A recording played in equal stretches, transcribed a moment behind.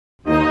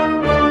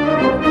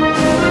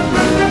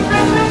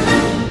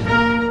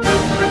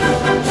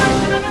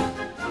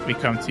we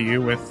come to you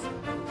with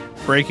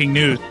breaking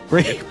news.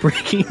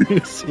 Breaking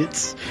news.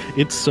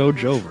 It's so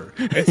Jover.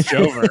 It's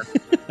Jover.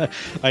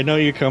 I know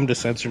you come to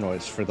Sensor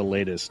Noise for the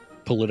latest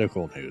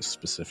political news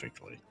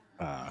specifically.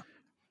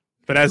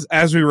 But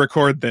as we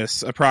record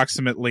this,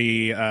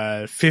 approximately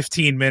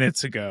 15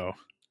 minutes ago,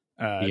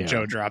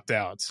 Joe dropped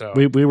out. So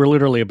we were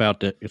literally about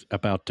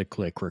to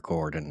click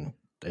record, and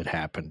it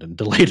happened and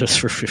delayed us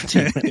for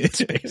 15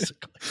 minutes,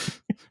 basically.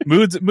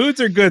 Moods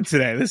are good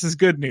today. This is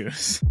good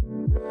news.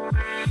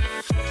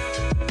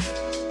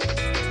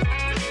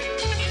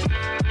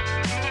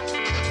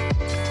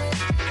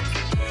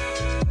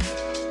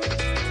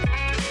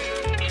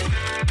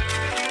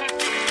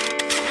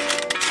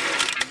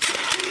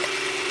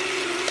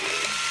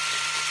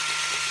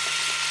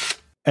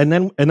 And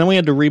then we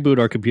had to reboot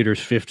our computers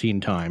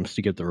 15 times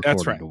to get the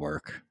recording to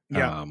work.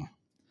 Yeah.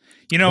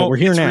 We're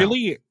here now.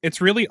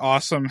 It's really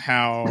awesome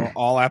how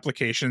all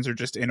applications are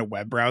just in a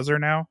web browser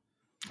now.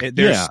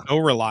 They're so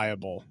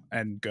reliable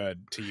and good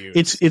to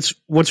use. It's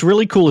what's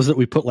really cool is that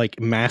we put like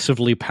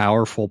massively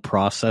powerful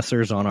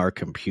processors on our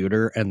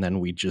computer, and then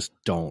we just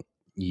don't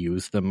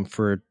use them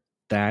for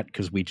that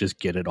because we just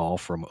get it all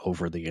from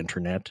over the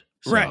internet.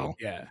 So. Right.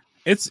 Yeah.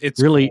 It's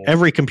really cool.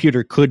 Every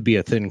computer could be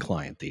a thin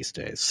client these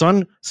days.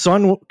 Sun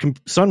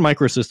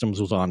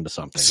Microsystems was on to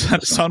something.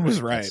 Sun was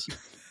right.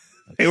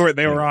 They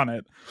were on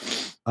it.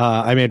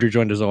 I'm Andrew,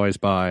 joined as always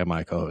by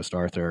my co-host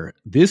Arthur.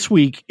 This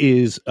week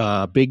is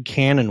big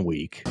Canon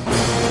week.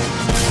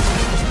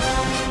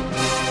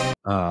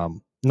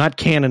 Not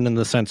Canon in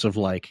the sense of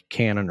like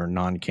Canon or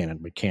non-Canon,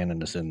 but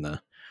Canon is in the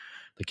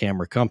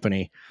camera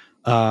company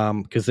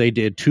because they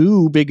did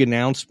two big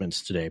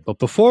announcements today. But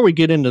before we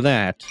get into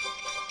that,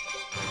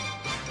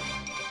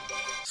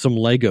 some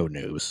Lego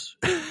news.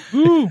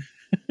 Ooh.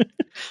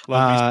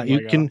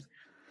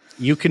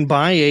 You can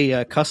buy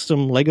a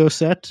custom Lego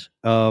set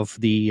of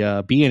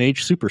the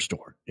B&H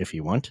Superstore if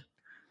you want.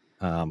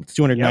 It's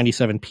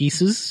 297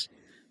 pieces.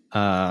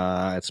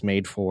 It's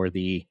made for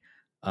the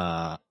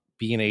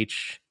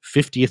B&H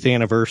 50th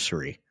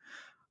anniversary.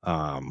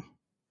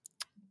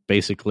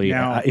 Basically,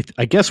 now,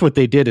 I guess what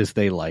they did is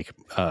they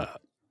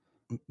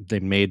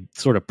made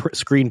sort of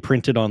screen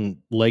printed on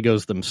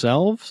Legos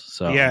themselves.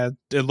 So yeah,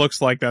 it looks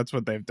like that's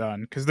what they've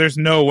done because there's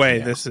no way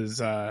this is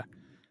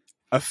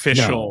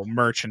official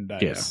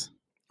merchandise. Yeah.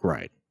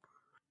 Right.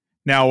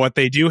 Now, what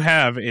they do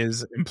have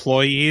is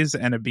employees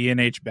and a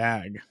B&H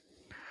bag.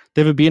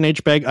 They have a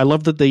B&H bag. I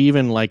love that they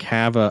even like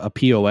have a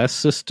POS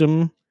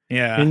system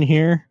in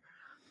here.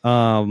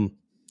 They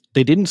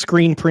didn't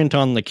screen print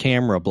on the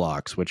camera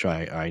blocks, which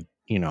I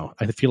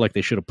feel like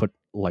they should have put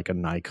like a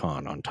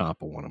Nikon on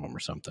top of one of them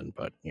or something,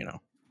 but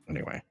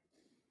anyway.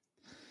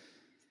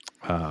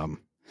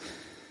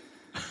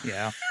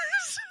 Yeah.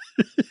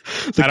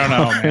 I don't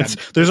know, man.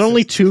 There's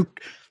only two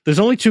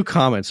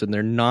comments, and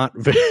they're not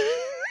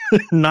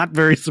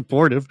very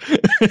supportive.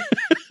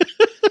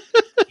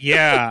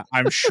 Yeah,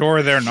 I'm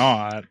sure they're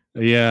not.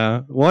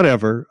 Yeah,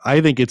 whatever. I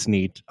think it's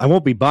neat. I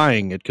won't be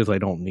buying it because I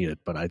don't need it,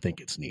 but I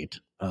think it's neat.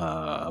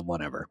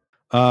 Whatever.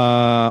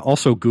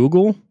 Also,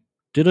 Google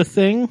did a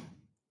thing.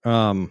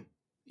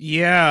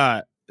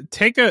 Yeah,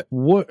 take a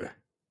look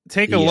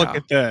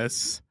at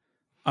this.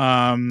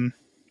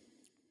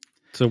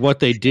 So what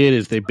they did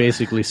is they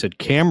basically said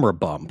camera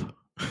bump.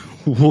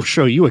 We'll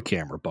show you a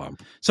camera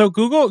bump. So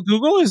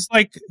Google is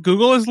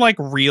like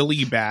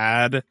really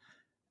bad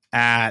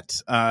at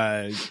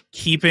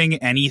keeping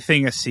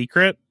anything a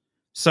secret.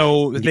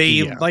 So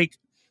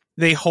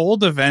they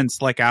hold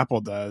events like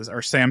Apple does or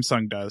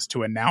Samsung does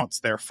to announce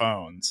their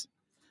phones.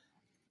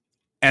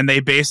 And they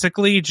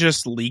basically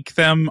just leak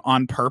them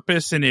on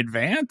purpose in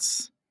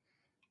advance.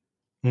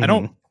 Mm-hmm. I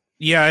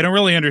don't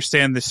really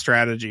understand this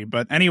strategy,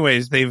 but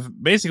anyways, they've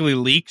basically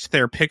leaked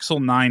their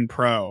Pixel 9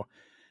 Pro.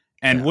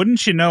 And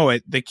wouldn't you know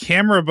it, the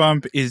camera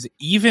bump is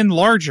even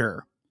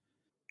larger.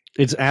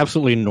 It's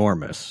absolutely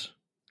enormous.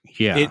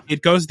 Yeah.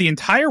 It goes the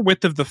entire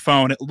width of the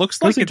phone. It looks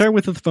like the entire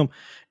width of the phone.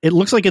 It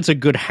looks like it's a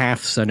good 0.5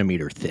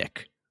 centimeter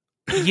thick.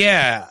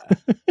 Yeah.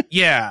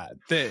 Yeah.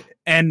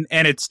 And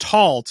it's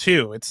tall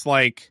too. It's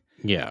like,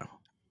 yeah,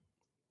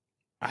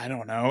 I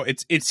don't know.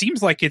 It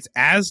seems like it's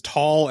as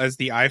tall as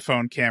the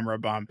iPhone camera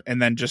bump,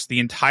 and then just the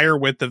entire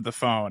width of the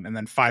phone, and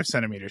then 5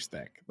 centimeters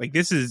thick. Like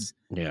this is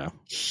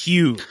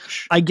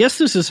huge. I guess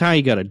this is how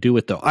you got to do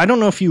it, though. I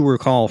don't know if you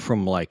recall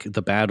from like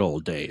the bad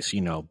old days,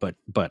 but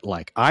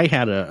like I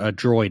had a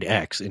Droid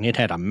X, and it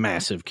had a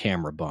massive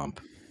camera bump.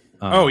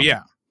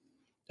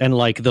 And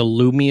like the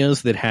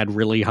Lumias that had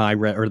really high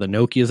or the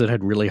Nokias that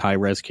had really high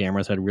res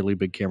cameras had really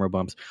big camera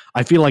bumps.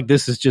 I feel like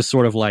this is just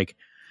sort of like,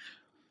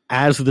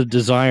 as the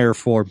desire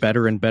for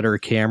better and better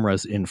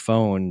cameras in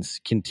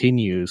phones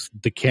continues,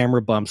 the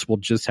camera bumps will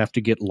just have to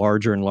get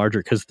larger and larger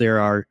because there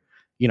are,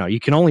 you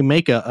can only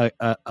make a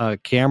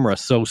camera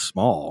so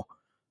small,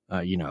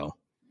 and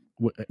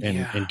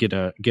get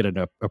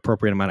an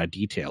appropriate amount of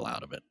detail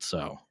out of it.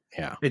 So,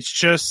 yeah. It's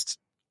just...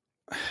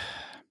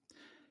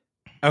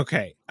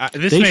 Okay.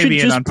 This may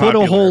be an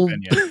unpopular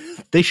opinion.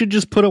 They should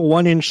just put a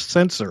 1-inch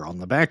sensor on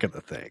the back of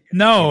the thing.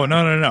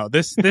 No.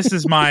 This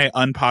is my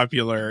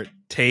unpopular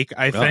take,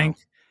 I think.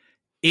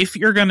 If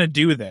you're going to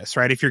do this,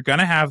 right, if you're going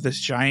to have this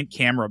giant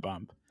camera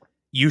bump,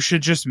 you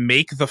should just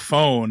make the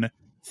phone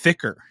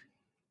thicker.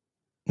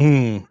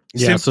 So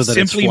that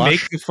simply it's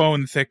make the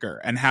phone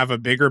thicker and have a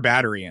bigger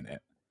battery in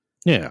it.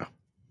 Yeah.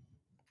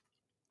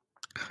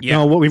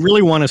 No, what we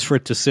really want is for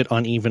it to sit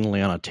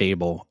unevenly on a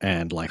table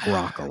and like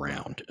rock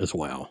around as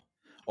well.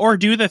 Or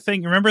do the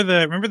thing. Remember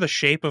the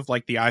shape of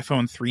like the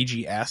iPhone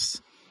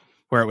 3GS,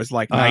 where it was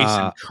like nice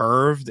and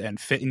curved and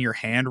fit in your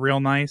hand real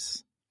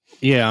nice.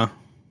 Yeah,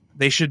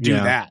 they should do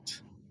that.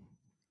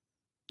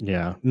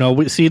 Yeah.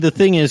 No, see, the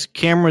thing is,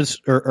 cameras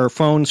or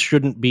phones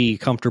shouldn't be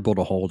comfortable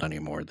to hold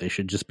anymore. They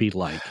should just be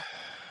like,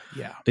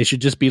 they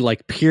should just be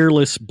like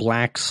peerless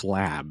black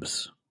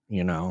slabs.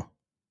 You know,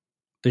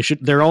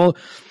 they're all.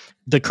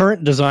 The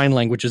current design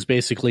language is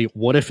basically,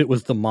 what if it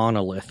was the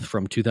monolith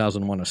from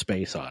 2001: A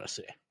Space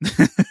Odyssey?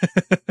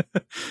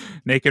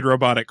 Naked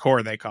robotic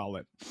core, they call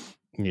it.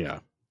 Yeah.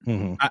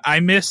 Mm-hmm. I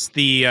miss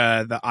the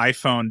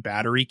iPhone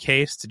battery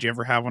case. Did you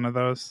ever have one of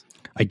those?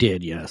 I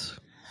did, yes.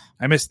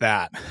 I missed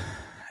that.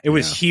 It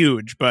was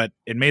huge, but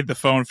it made the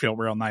phone feel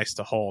real nice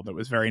to hold. It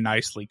was very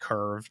nicely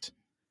curved,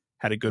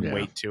 had a good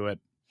weight to it.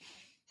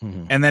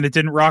 Mm-hmm. And then it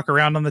didn't rock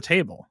around on the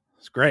table.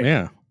 It's great.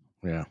 Yeah.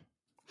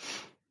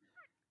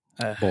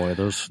 Boy,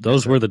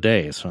 those were the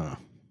days, huh?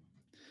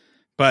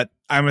 But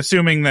I'm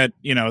assuming that,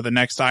 the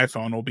next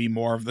iPhone will be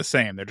more of the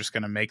same. They're just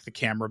going to make the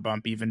camera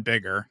bump even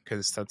bigger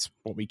because that's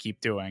what we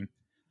keep doing.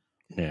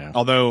 Yeah.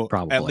 Although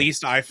at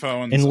least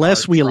iPhones,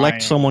 unless we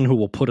elect someone who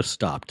will put a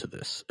stop to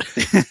this.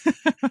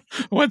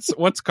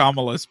 What's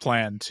Kamala's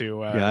plan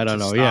to? I don't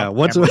know. Yeah.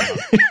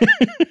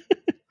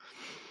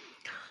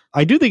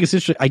 I do think it's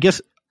interesting. I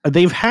guess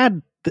they've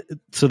had.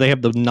 So they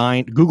have the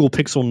Google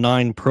Pixel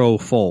 9 Pro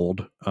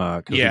Fold.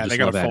 They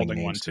got a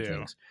folding one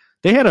too.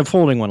 They had a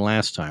folding one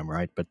last time,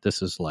 right? But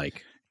this is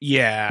like,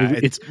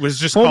 it was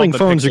just folding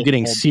phones Pixel are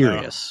getting Fold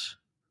serious.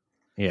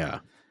 Pro. Yeah,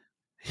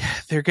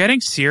 they're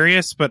getting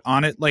serious, but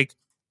on it, like,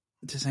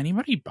 does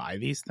anybody buy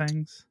these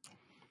things?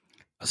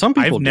 Some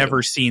people. I've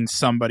never seen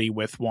somebody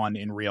with one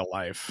in real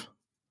life.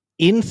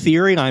 In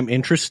theory, I'm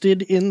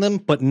interested in them,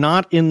 but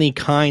not in the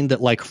kind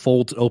that like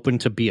folds open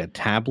to be a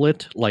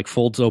tablet, like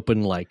folds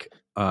open like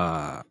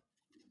hot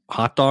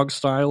dog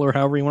style or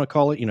however you want to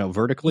call it,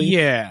 vertically,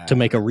 to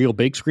make a real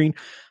big screen.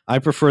 I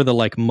prefer the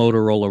like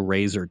Motorola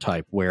Razr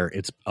type where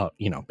it's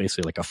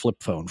basically like a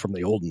flip phone from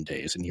the olden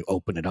days, and you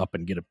open it up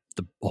and get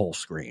the whole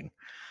screen.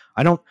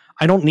 I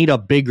don't need a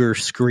bigger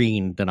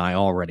screen than I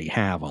already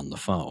have on the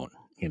phone.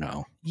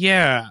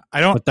 Yeah, I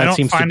don't. But that I don't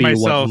seems find to be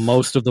myself... what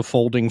most of the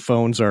folding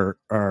phones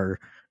are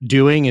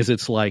doing. Is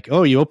it's like,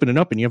 oh, you open it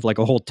up and you have like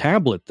a whole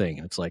tablet thing,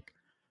 and it's like,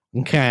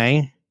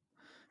 okay,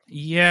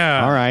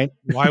 yeah, all right.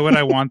 Why would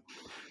I want?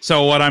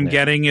 So what I'm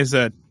getting is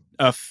a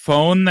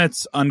phone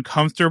that's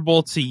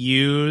uncomfortable to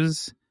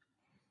use,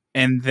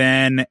 and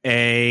then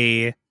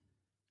a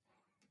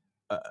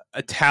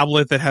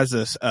tablet that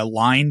has a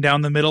line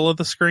down the middle of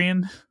the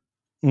screen.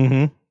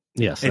 Mm-hmm.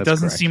 Yes, it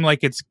doesn't seem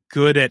like it's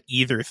good at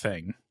either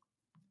thing.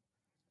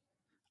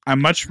 I'm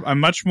much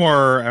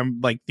more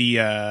like the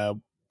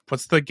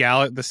what's the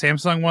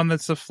Samsung one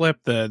that's a flip,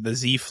 the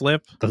Z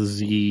Flip, the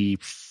Z.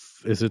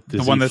 Is it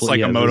the one that's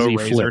like a Moto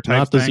Razr type?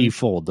 Not the thing? Z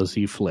Fold, the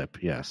Z Flip.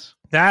 Yes,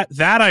 that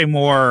I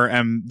more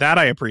that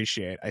I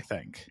appreciate. I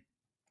think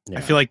I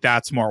feel like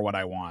that's more what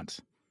I want.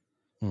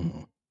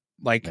 Mm-hmm.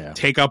 Like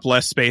take up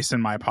less space in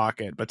my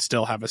pocket, but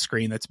still have a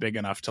screen that's big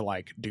enough to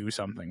like do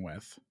something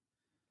with.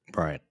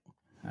 Right.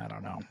 I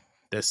don't know.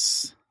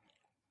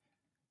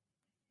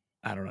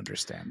 I don't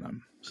understand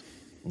them.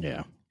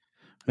 Yeah.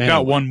 Anyway.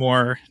 Got one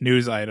more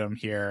news item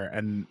here,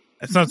 and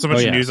it's not so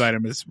much a news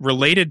item. It's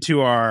related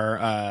to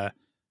our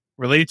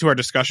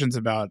discussions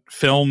about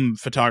film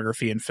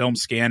photography and film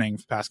scanning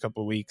for the past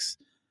couple of weeks.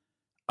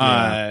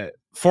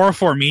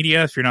 404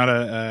 Media, if you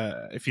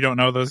don't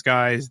know those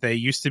guys, they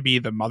used to be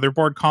the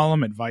motherboard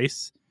column at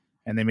Vice,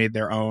 and they made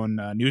their own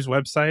news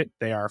website.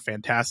 They are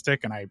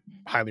fantastic, and I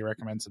highly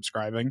recommend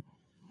subscribing.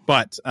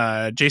 But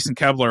Jason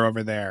Kebler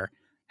over there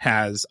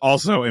has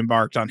also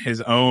embarked on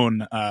his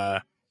own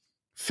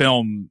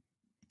film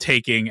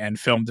taking and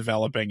film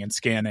developing and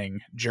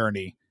scanning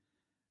journey.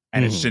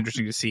 And it's just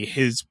interesting to see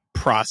his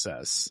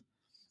process.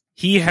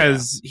 He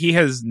has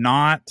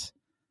not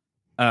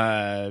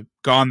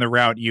gone the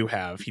route you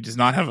have. He does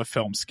not have a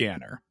film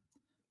scanner.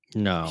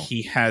 No.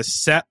 He has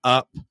set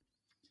up,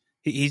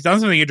 he's done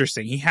something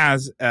interesting. He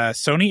has a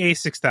Sony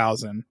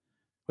A6000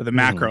 with a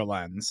macro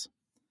lens.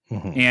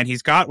 Mm-hmm. And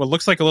he's got what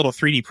looks like a little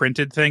 3D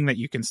printed thing that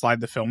you can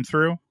slide the film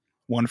through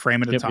one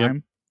frame at a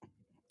time.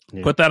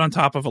 Yep. Put that on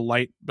top of a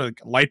light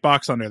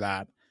box under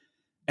that.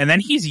 And then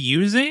he's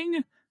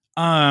using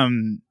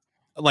Elgato.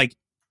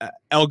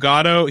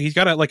 He's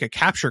got a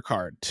capture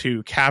card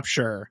to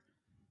capture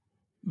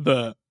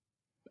the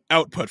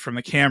output from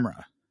the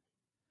camera,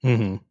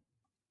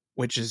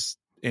 which is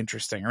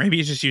interesting. Or maybe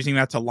he's just using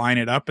that to line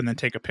it up and then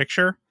take a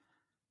picture.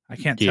 I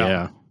can't tell.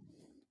 Yeah.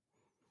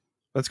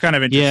 That's kind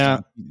of interesting. Yeah,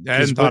 I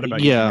hadn't thought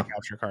about using a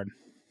capture card.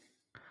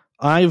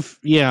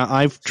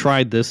 I've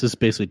tried this. It's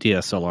basically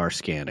DSLR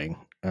scanning.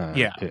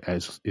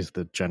 As is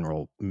the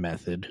general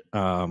method.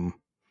 And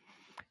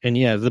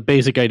yeah, the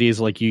basic idea is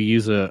like you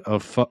use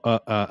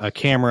a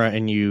camera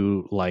and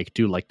you like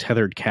do like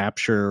tethered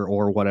capture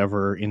or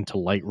whatever into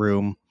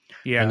Lightroom.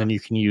 Yeah. And then you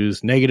can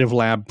use Negative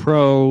Lab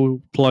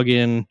Pro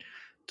plugin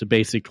to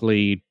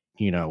basically,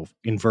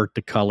 invert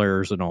the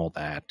colors and all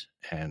that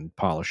and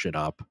polish it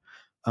up.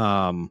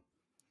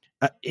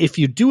 If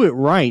you do it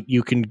right,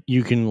 you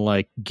can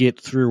like get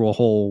through a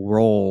whole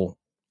roll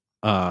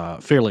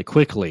fairly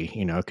quickly,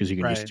 because you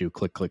can just do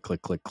click, click,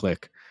 click, click,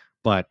 click.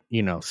 But,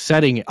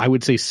 I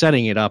would say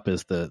setting it up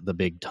is the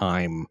big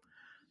time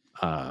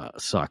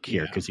suck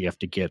here, because you have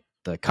to get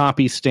the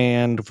copy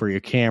stand for your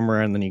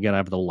camera, and then you got to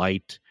have the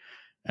light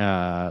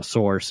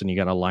source, and you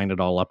got to line it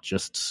all up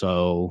just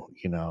so,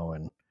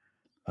 and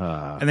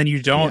then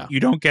you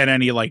don't get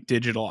any like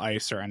digital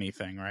ice or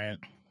anything, right?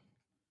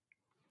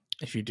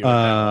 If you do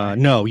it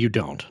no, you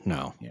don't.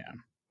 No. Yeah.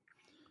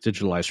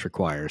 Digital ice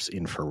requires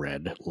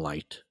infrared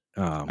light.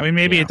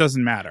 Maybe it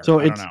doesn't matter.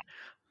 So I don't know.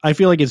 I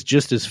feel like it's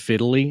just as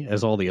fiddly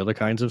as all the other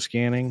kinds of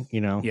scanning,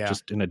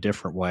 just in a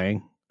different way.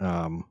 I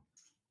don't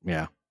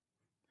know.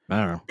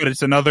 But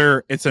it's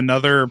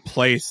another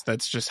place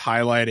that's just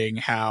highlighting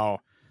how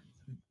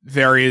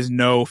there is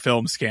no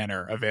film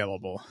scanner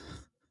available.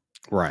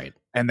 Right.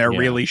 And there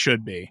really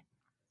should be.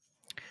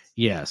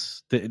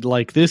 Yes.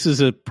 This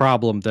is a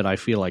problem that I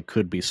feel like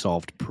could be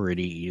solved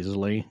pretty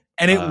easily.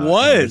 And it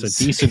was.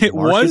 A decent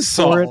market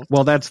for it.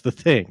 Well, that's the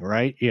thing,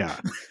 right? Yeah.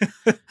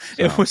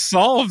 It was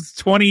solved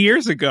 20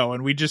 years ago,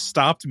 and we just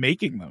stopped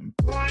making them.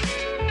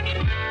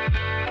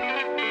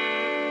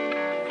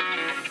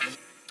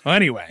 Well,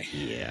 anyway.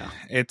 Yeah.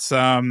 It's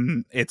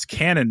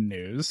Canon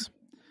news.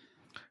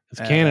 It's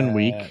Canon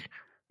week.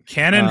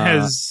 Canon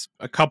has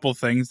a couple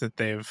things that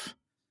they've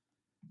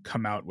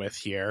come out with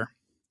here.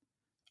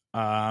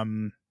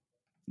 The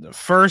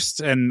first,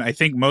 and I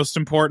think most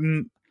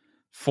important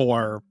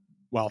for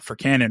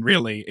Canon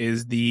really,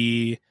 is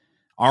the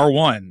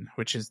R1,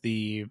 which is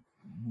the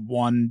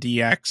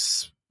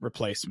 1DX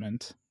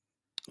replacement.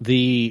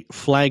 The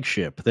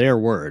flagship, their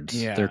words.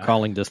 Yeah. They're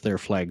calling this their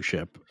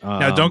flagship.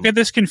 Now, don't get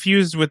this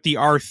confused with the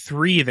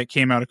R3 that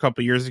came out a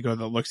couple years ago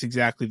that looks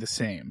exactly the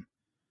same.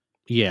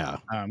 Yeah.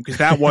 Because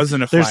that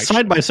wasn't a flagship. There's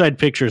side-by-side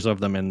pictures of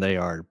them, and they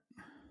are,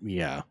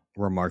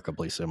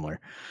 remarkably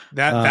similar.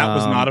 That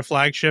was not a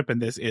flagship,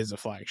 and this is a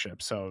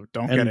flagship. So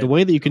don't get it. And the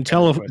way that you can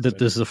tell that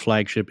this is a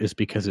flagship is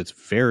because it's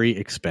very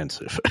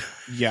expensive.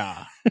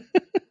 Yeah.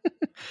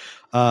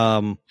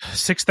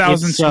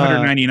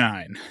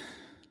 $6,299.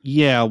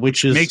 Yeah,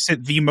 which makes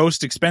it the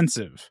most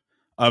expensive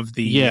of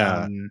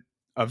the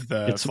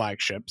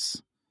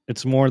flagships.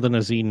 It's more than a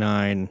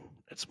Z9.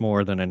 It's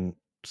more than a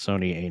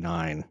Sony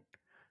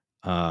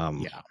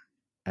A9.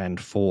 And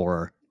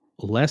for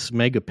less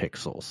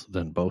megapixels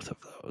than both of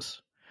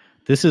those.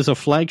 This is a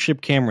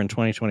flagship camera in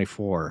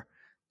 2024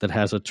 that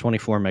has a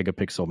 24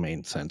 megapixel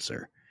main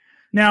sensor.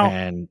 Now,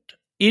 and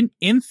in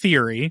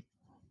theory,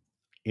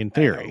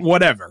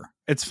 whatever,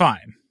 it's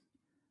fine,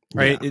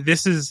 right? Yeah.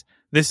 This is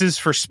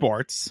for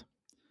sports.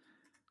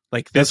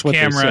 Like this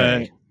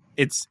camera,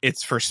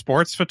 it's for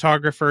sports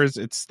photographers.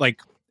 It's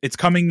like it's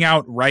coming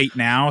out right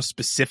now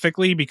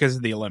specifically because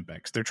of the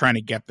Olympics. They're trying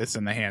to get this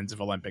in the hands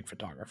of Olympic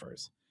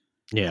photographers.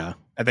 Yeah.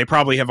 And they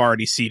probably have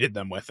already seeded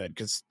them with it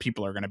because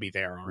people are going to be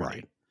there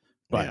already.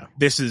 Right. But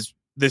this is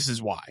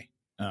why.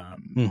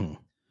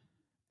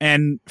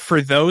 And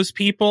for those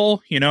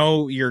people,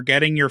 you're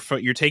getting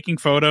you're taking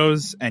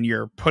photos and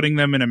you're putting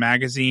them in a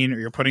magazine or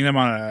you're putting them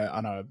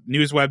on a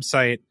news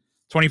website.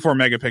 24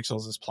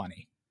 megapixels is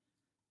plenty.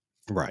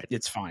 Right.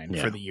 It's fine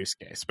for the use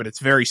case, but it's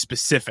very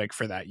specific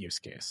for that use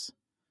case.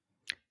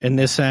 And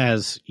this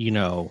has,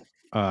 it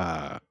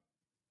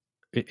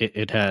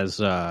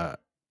has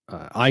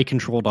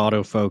eye-controlled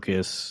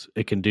autofocus.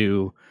 It can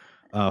do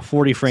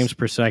 40 frames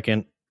per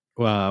second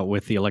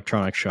with the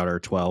electronic shutter,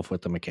 12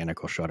 with the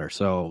mechanical shutter.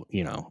 So,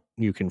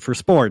 you can, for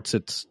sports,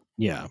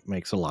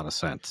 makes a lot of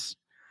sense.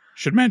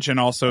 Should mention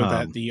also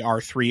that the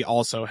R3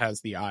 also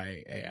has the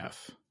IAF.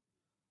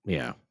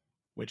 Yeah.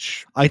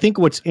 Which I think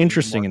what's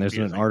interesting, and there's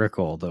an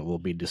article that we'll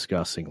be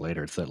discussing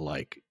later, it's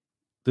that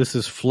this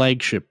is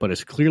flagship, but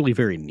it's clearly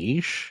very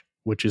niche,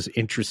 which is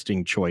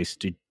interesting choice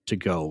to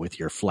go with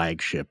your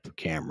flagship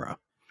camera.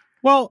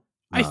 Well,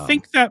 I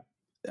think that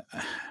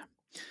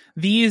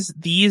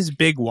these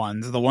big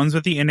ones, the ones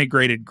with the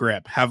integrated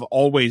grip, have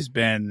always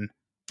been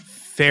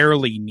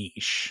fairly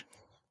niche.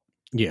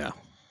 Yeah.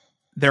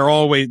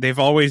 They've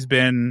always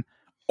been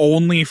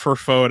only for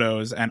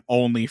photos and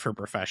only for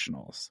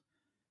professionals.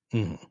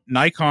 Mm-hmm.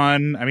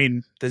 Nikon,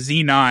 the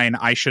Z9,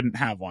 I shouldn't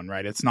have one,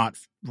 right? It's not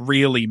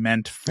really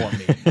meant for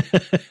me.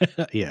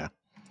 Yeah.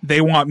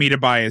 They want me to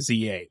buy a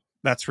Z8.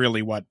 That's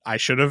really what I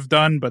should have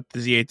done, but the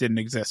Z8 didn't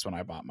exist when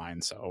I bought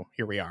mine, so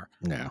here we are.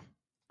 Yeah.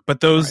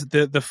 But those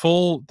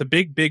the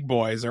big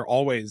boys are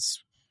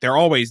always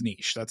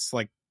niche. That's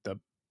like the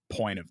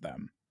point of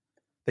them.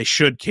 They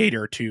should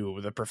cater to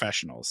the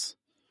professionals.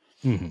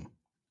 Mm-hmm.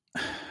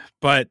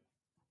 But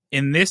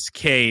in this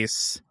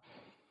case,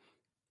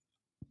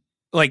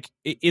 like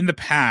in the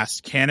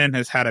past, Canon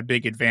has had a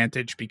big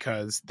advantage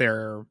because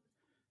their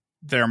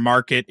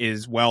market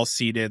is well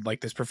seated.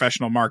 Like this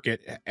professional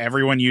market,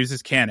 everyone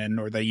uses Canon,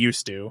 or they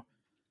used to.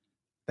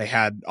 They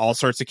had all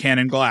sorts of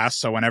Canon glass,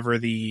 so whenever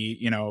the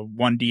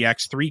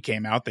 1DX3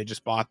 came out, they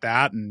just bought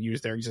that and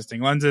used their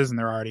existing lenses, and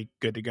they're already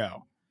good to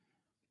go.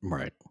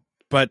 Right.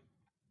 But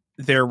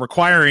they're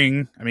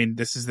requiring, I mean,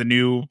 this is the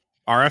new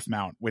RF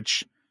mount,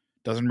 which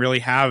doesn't really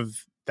have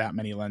that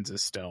many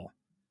lenses still.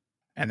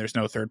 And there's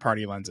no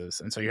third-party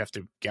lenses. And so you have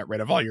to get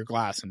rid of all your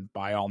glass and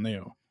buy all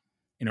new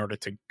in order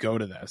to go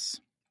to this.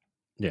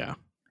 Yeah.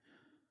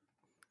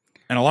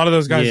 And a lot of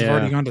those guys have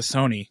already gone to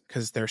Sony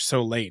because they're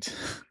so late.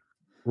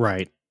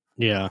 Right.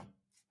 Yeah.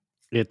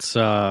 It's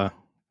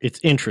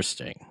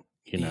interesting,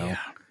 Yeah.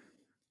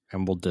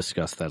 And we'll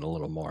discuss that a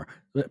little more.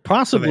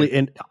 Possibly,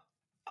 and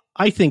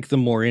I think the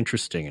more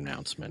interesting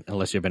announcement,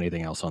 unless you have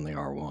anything else on the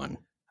R1.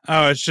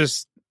 Oh, it's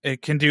just,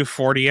 it can do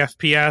 40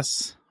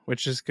 FPS,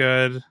 which is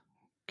good.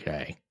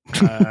 Okay.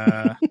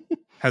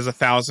 Has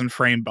 1,000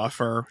 frame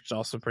buffer, which is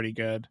also pretty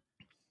good.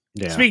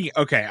 Yeah.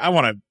 I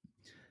want to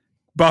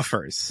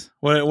buffers.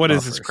 What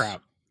is this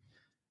crap?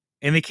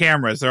 In the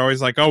cameras, they're always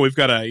like, "Oh, we've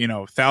got a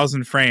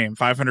 1,000 frame,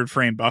 500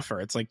 frame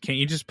buffer." It's like, can't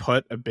you just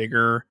put a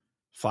bigger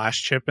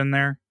flash chip in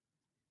there?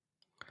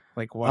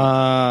 Like what?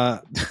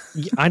 I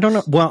don't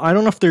know. Well, I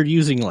don't know if they're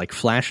using like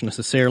flash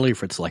necessarily,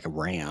 if it's like a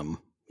RAM.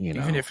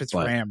 Even if it's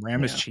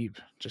RAM is cheap.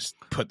 Just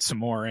put some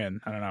more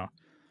in. I don't know.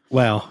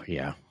 Well,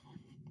 yeah.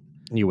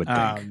 You would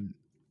think.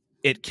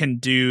 It can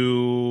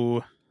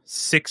do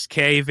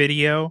 6K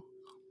video.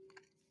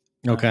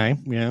 Okay,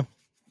 yeah.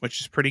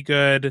 Which is pretty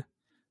good.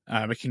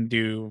 It can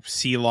do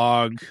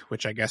C-Log,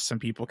 which I guess some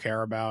people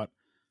care about.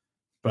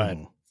 But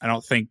I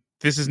don't think...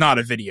 This is not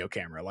a video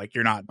camera. Like,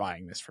 you're not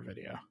buying this for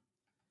video.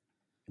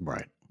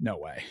 Right. No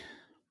way.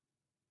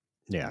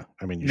 Yeah,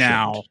 I mean,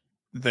 now,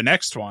 the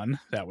next one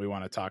that we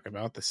want to talk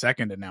about, the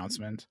second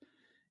announcement,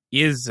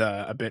 is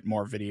a bit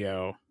more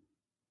video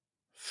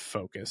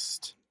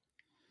focused.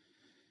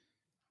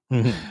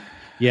 Mm-hmm.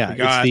 Yeah,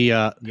 it's the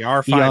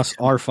R5 EOS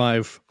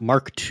R5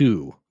 Mark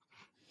II.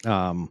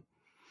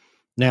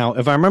 Now,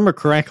 if I remember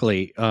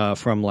correctly,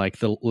 from like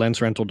the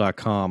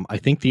lensrental.com, I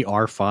think the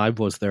R5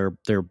 was their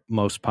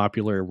most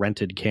popular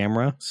rented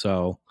camera.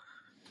 So,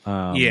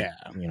 this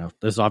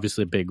is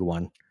obviously a big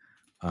one.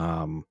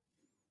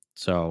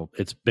 So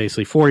it's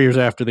basically 4 years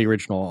after the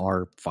original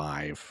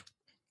R5.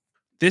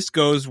 This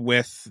goes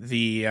with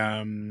the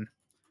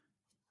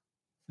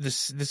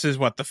this is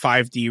what, the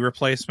 5D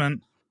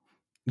replacement?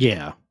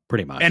 Yeah,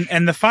 pretty much.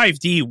 And the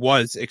 5D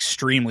was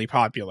extremely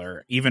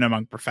popular even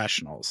among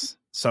professionals.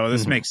 So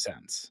this makes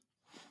sense.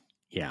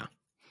 Yeah.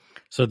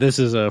 So this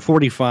is a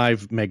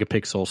 45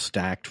 megapixel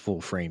stacked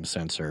full frame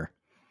sensor,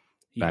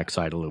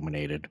 backside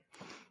illuminated.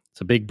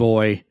 It's a big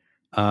boy.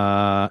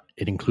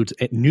 It includes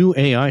a new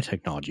AI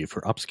technology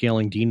for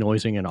upscaling,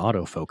 denoising, and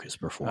autofocus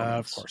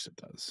performance. Of course it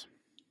does.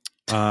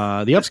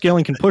 The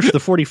upscaling can push the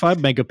 45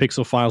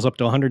 megapixel files up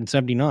to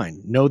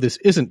 179. No, this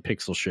isn't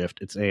pixel shift.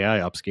 It's AI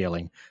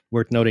upscaling.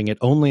 Worth noting, it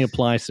only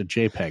applies to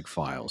JPEG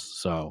files.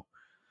 So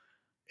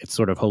it's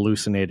sort of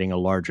hallucinating a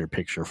larger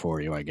picture for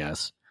you, I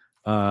guess.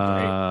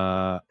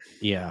 Yeah.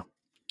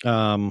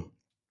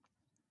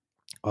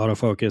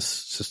 Autofocus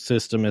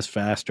system is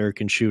faster,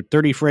 can shoot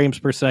 30 frames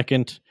per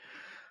second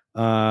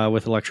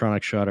with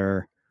electronic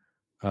shutter.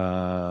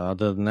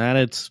 Other than that,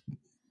 it's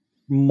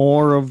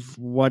more of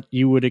what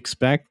you would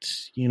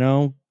expect,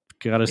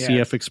 got a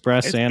CF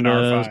Express and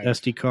a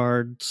SD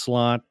card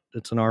slot.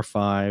 It's an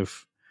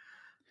R5.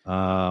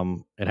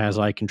 It has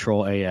eye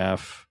control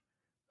AF.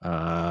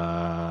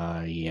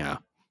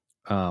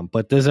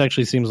 But this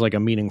actually seems like a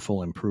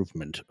meaningful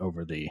improvement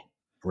over the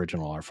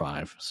original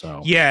R5.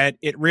 So yeah,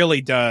 it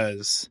really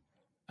does.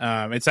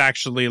 It's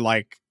actually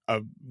like a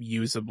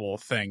usable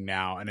thing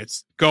now, and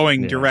it's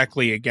going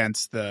directly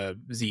against the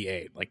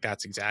Z8. Like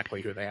that's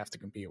exactly who they have to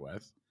compete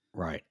with.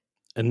 Right.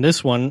 And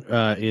this one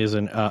is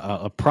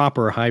a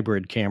proper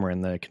hybrid camera,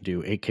 and that can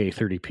do 8K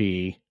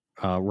 30p,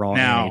 RAW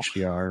and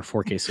HDR,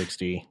 4K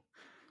 60.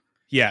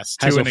 Yes,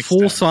 has a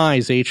full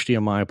size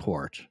HDMI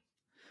port.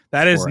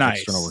 That is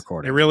nice.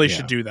 They really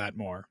should do that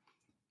more.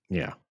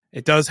 Yeah.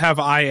 It does have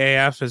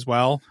IAF as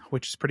well,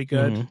 which is pretty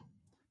good.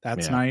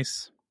 That's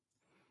nice.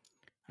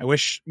 I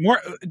wish more.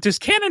 Does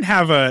Canon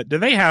do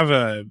they have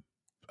a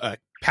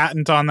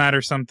patent on that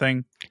or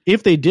something?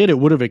 If they did, it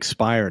would have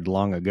expired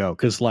long ago.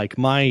 Because like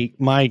my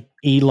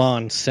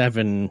Elon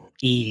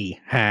 7E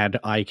had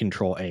eye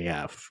control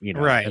AF,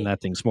 right, and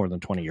that thing's more than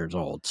 20 years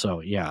old. So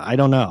yeah, I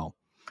don't know.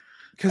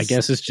 I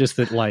guess it's just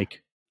that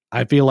like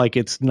I feel like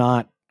it's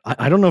not.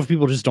 I don't know if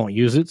people just don't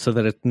use it so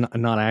that it's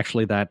not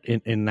actually that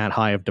in that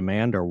high of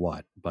demand or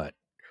what, but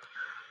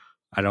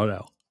I don't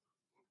know.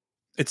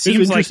 It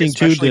seems like,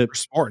 especially for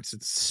sports,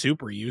 it's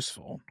super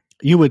useful.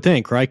 You would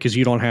think, right? Because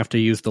you don't have to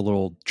use the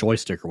little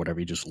joystick or whatever.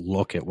 You just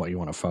look at what you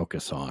want to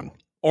focus on.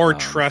 Or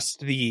trust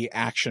the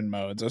action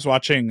modes. I was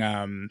watching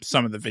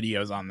some of the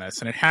videos on this,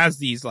 and it has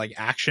these like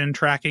action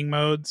tracking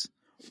modes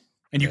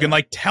and you can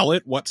like tell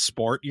it what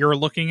sport you're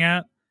looking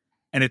at,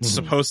 and it's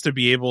supposed to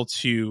be able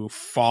to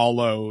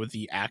follow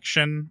the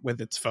action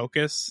with its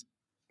focus.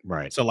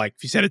 Right. So like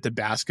if you set it to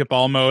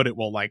basketball mode, it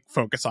will like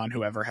focus on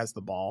whoever has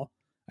the ball.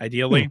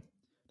 Ideally,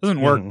 doesn't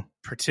work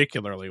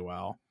particularly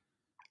well.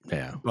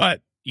 Yeah.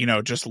 But, you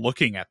know, just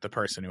looking at the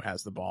person who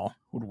has the ball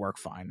would work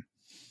fine.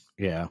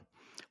 Yeah.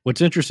 What's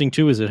interesting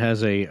too is it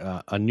has a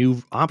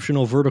new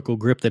optional vertical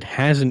grip that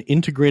has an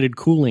integrated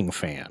cooling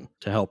fan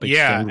to help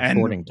extend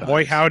recording times.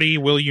 Boy howdy,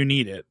 will you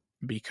need it,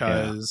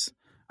 because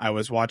I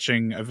was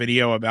watching a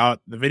video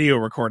about the video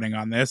recording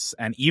on this,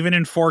 and even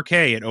in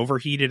 4K, it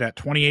overheated at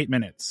 28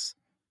 minutes.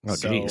 Oh,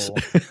 geez.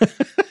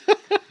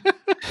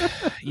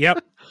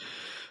 Yep.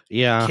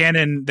 Yeah.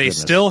 Canon, they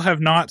still have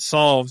not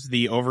solved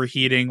the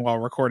overheating while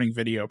recording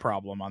video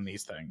problem on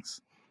these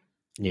things.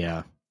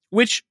 Yeah.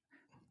 Which,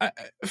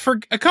 for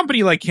a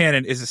company like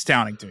Canon, is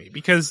astounding to me,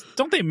 because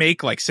don't they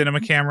make like cinema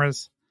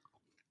cameras?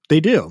 They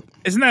do.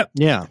 Isn't that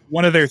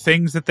one of their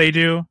things that they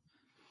do?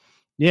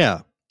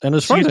 Yeah. And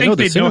as far as I know,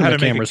 the cinema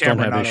cameras don't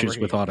have issues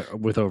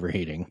with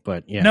overheating,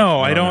 but yeah. No,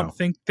 I don't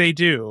think they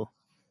do.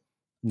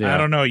 Yeah. I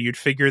don't know. You'd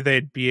figure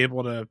they'd be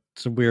able to.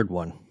 It's a weird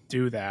one.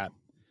 Do that.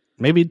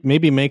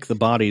 Maybe make the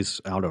bodies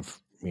out of,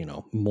 you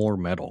know, more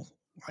metal,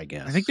 I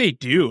guess. I think they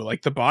do.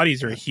 Like the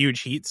bodies are a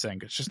huge heat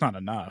sink. It's just not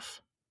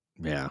enough.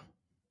 Yeah.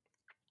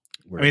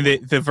 I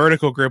mean, the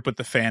vertical grip with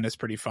the fan is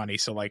pretty funny.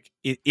 So like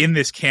in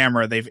this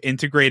camera, they've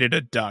integrated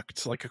a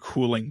duct, like a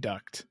cooling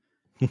duct.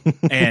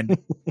 And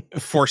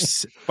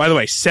by the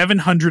way,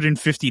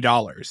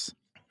 $750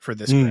 for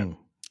this grip.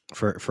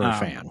 For a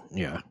fan,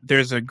 yeah.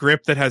 There's a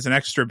grip that has an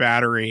extra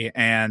battery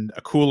and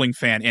a cooling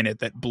fan in it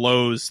that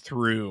blows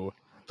through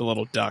the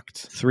little duct.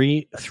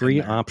 Three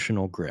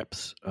optional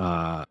grips.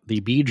 The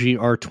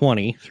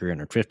BGR20,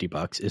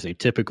 $350, is a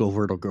typical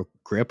vertical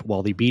grip,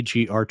 while the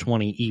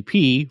BGR20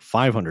 EP,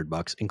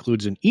 $500,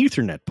 includes an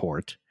Ethernet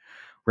port.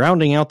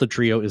 Rounding out the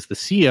trio is the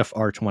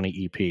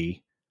CFR20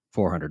 EP,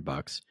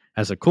 $400.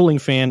 Has a cooling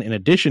fan in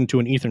addition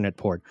to an Ethernet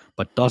port,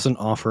 but doesn't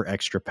offer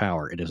extra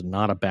power. It is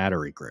not a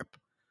battery grip.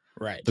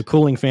 Right. The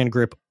cooling fan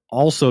grip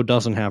also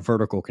doesn't have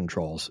vertical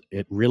controls.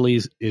 It really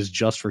is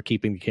just for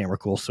keeping the camera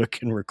cool so it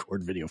can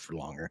record video for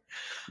longer.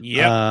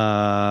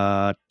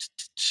 Yeah.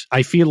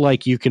 I feel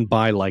like you can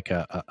buy like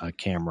a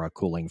camera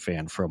cooling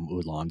fan from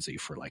Ulanzi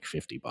for like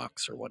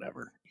 $50 or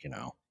whatever, you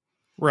know.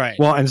 Right.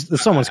 Well, and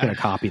someone's going to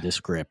copy this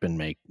grip and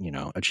make, you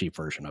know, a cheap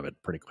version of it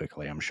pretty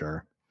quickly, I'm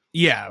sure.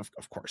 Yeah,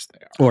 of course they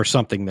are. Or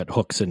something that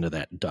hooks into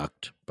that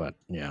duct, but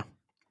yeah.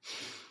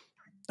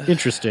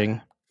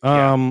 Interesting.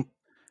 Yeah.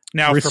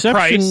 Now, for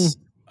price,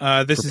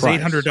 this is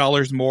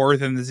 $800 more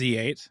than the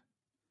Z8.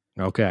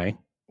 Okay,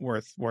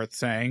 worth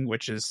saying,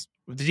 which is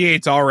the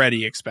Z8's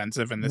already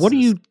expensive, and this what do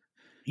you?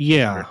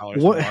 Yeah,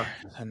 more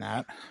than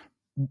that.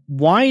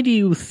 Why do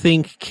you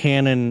think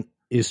Canon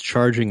is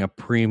charging a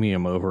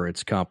premium over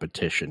its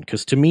competition?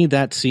 Because to me,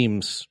 that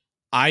seems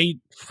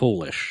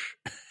foolish.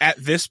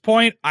 At this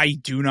point, I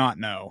do not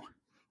know.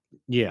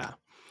 Yeah,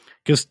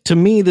 because to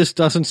me, this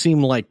doesn't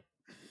seem like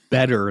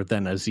better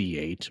than a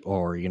Z8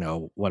 or, you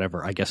know,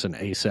 whatever. I guess an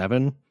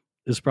A7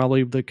 is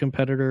probably the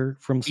competitor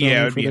from Sony.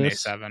 Yeah, it would be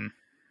this. an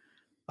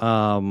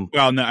A7.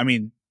 Well, no, I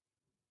mean,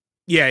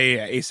 yeah,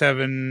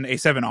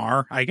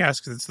 A7R, I guess,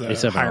 because it's the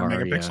A7R, higher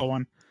megapixel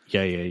one.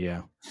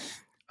 Yeah.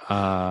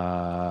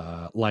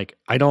 Like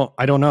I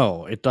don't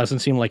know. It doesn't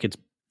seem like it's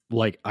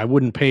like I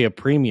wouldn't pay a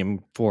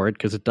premium for it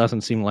because it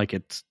doesn't seem like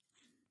it's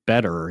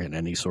better in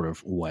any sort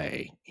of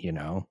way. You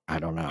know, I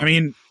don't know. I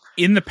mean,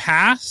 in the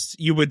past,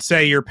 you would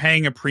say you're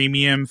paying a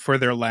premium for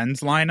their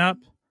lens lineup.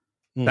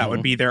 Mm-hmm. That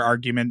would be their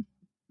argument,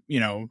 you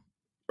know,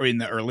 or in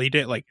the early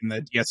day, like in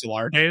the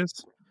DSLR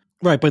days.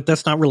 Right, but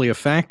that's not really a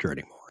factor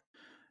anymore.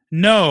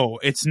 No,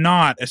 it's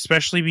not,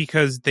 especially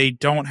because they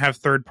don't have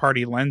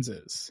third-party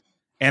lenses.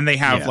 And they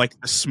have like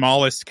the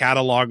smallest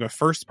catalog of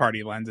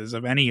first-party lenses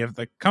of any of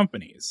the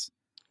companies.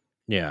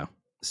 Yeah.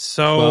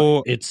 So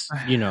well, it's,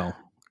 you know,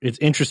 it's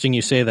interesting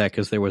you say that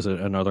because there was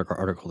another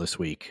article this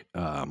week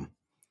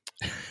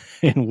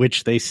in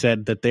which they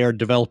said that they are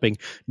developing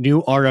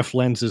new RF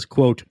lenses,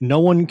 quote, no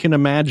one can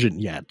imagine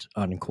yet,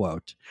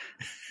 unquote.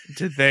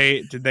 Did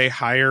they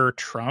hire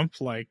Trump?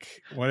 Like,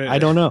 what? I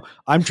don't know.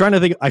 I'm trying to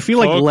think. I feel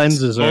like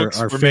lenses are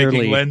fairly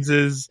making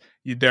lenses.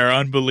 They're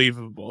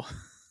unbelievable.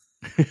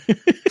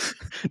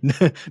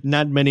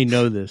 Not many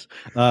know this.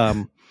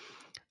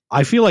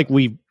 I feel like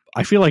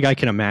I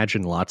can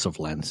imagine lots of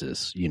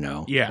lenses, you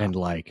know. Yeah. And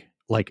like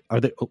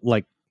are they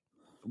like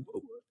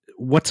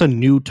what's a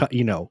new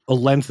a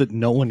lens that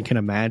no one can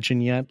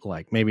imagine yet?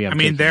 Like maybe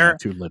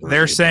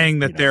they're saying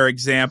that but, their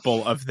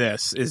example of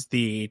this is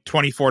the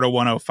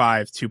 24-105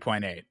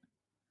 2.8.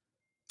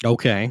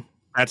 Okay.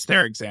 That's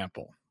their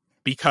example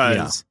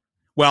because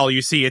well,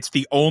 you see it's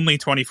the only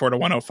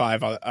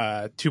 24-105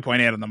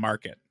 2.8 on the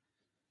market.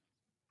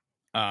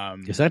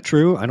 Is that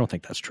true? I don't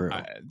think that's true.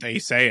 They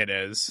say it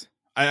is.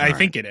 I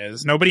think it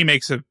is. Nobody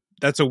makes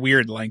that's a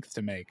weird length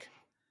to make.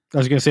 I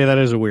was going to say that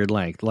is a weird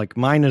length. Like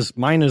mine is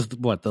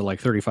what, the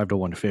like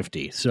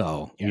 35-150.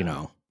 So, you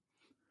know.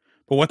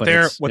 But what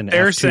they're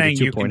saying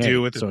you can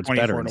do with the so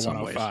 24 to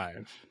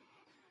 105,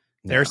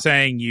 they're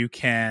saying you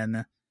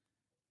can,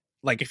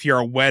 like if you're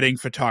a wedding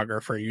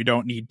photographer, you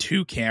don't need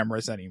 2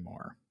 cameras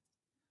anymore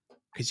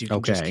because you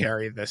can just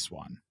carry this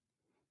one.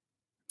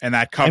 And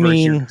that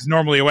covers because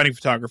normally a wedding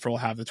photographer will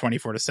have the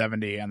 24 to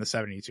 70 and the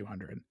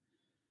 70-200.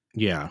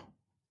 Yeah.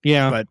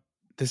 Yeah. But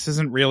this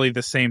isn't really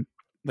the same.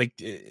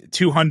 Like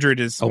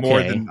 200 is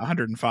more than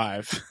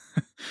 105.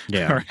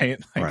 Yeah. Right.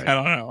 Like, I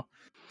don't know.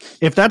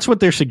 If that's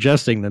what they're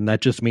suggesting, then that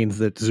just means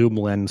that zoom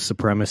lens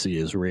supremacy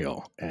is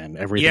real and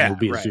everything will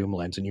be a zoom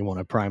lens and you won't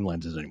have prime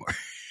lenses anymore.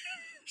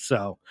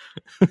 So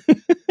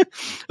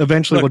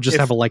eventually we'll just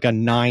have a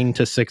 9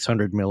 to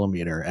 600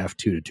 millimeter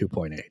f2 to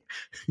 2.8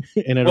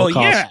 and it'll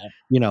cost,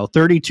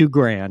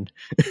 $32,000.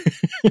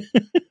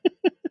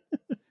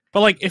 But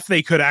like if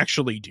they could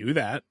actually do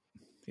that,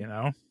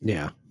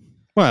 Yeah.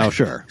 Well,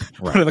 sure.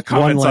 Right. One of the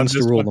comments one lens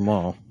to rule them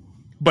all.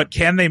 But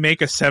can they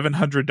make a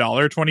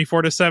 $700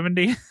 24 to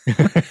 70?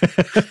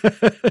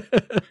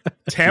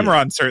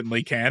 Tamron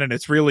certainly can, and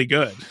it's really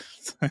good.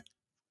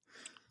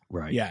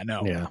 Right. Yeah,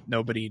 no. Yeah.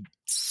 Nobody.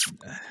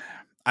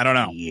 I don't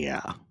know.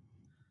 Yeah.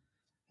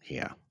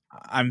 Yeah.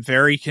 I'm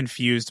very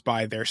confused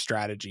by their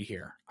strategy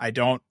here. I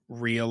don't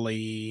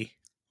really.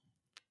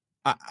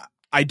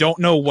 I don't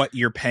know what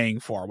you're paying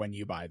for when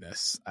you buy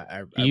this.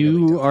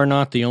 You really are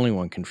not the only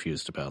one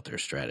confused about their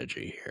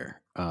strategy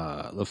here.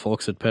 The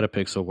folks at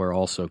Petapixel were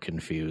also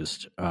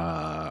confused.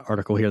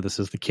 Article here that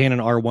says the Canon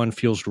R1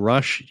 feels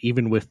rushed,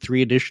 even with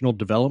 3 additional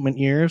development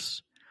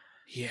years.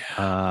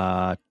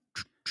 Yeah.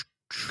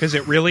 Because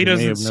it really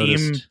doesn't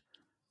seem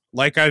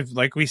like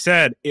we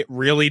said, it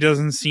really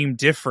doesn't seem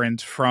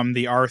different from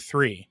the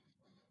R3.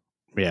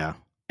 Yeah.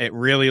 It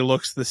really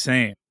looks the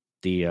same.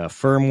 The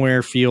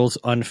firmware feels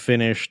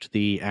unfinished.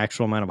 The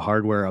actual amount of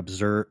hardware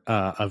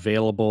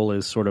available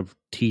is sort of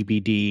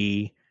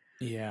TBD.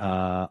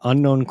 Yeah.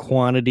 Unknown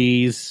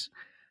quantities.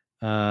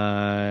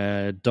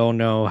 Don't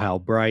know how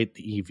bright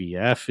the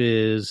EVF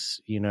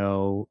is.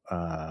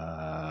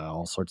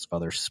 All sorts of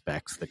other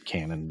specs that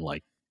Canon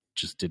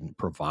just didn't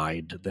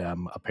provide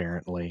them.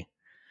 Apparently,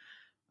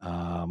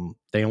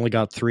 they only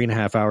got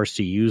 3.5 hours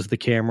to use the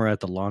camera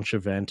at the launch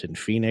event in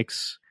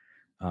Phoenix.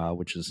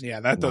 Which is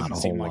that doesn't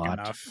seem like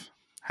enough.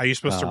 How are you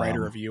supposed to write a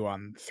review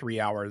on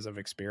 3 hours of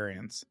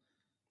experience?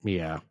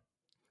 Yeah.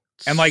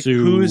 And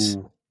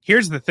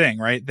here's the thing,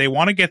 right? They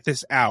want to get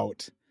this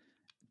out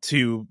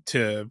to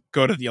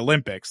go to the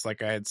Olympics,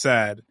 like I had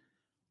said.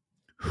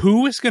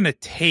 Who is going to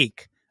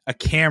take a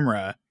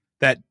camera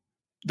that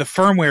the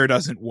firmware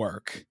doesn't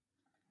work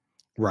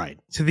right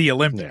to the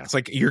Olympics?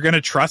 Like, you're going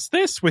to trust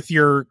this with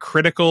your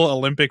critical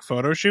Olympic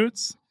photo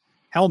shoots?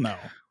 Hell no.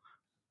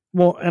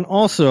 Well, and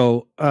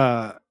also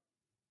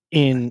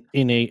in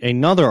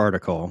another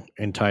article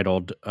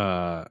entitled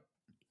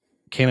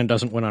Canon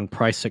doesn't win on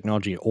price,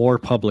 technology, or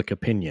public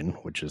opinion,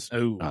 which is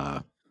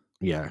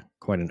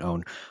quite an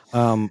own.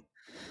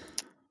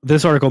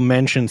 This article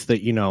mentions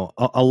that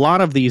a lot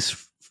of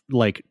these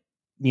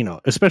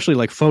especially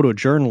like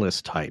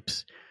photojournalist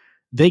types,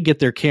 they get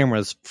their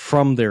cameras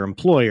from their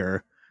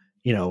employer,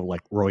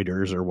 like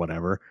Reuters or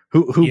whatever,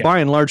 who by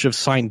and large have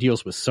signed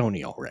deals with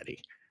Sony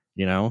already.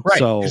 Right,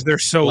 so because they're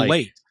so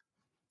late.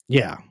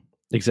 Yeah,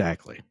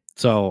 exactly.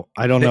 So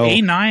I don't know.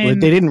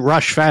 A9, they didn't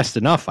rush fast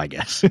enough, I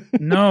guess.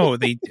 No,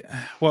 the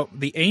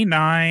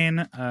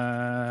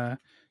A9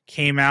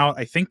 came out,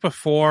 I think,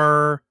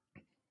 before.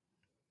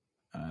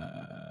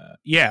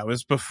 It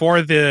was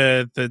before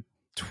the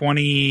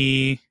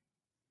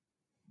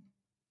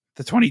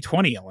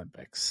 2020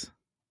 Olympics.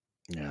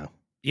 Yeah.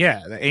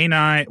 Yeah, the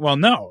A9. Well,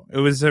 no, it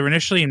was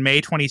initially in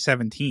May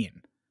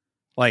 2017.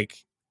 Like,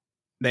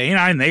 the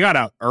A9, they got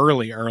out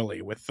early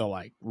with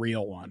the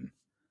real one.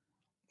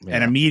 Yeah.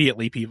 And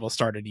immediately people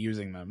started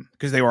using them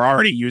because they were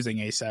already using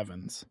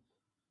A7s.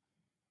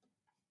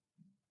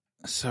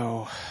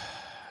 So,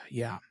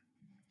 yeah.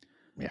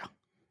 Yeah.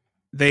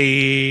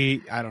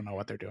 I don't know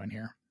what they're doing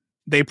here.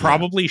 They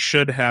probably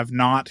should have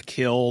not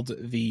killed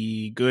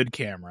the good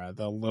camera,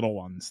 the little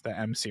ones, the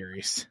M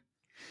series.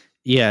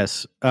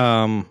 Yes.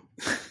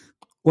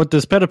 What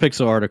this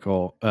Petapixel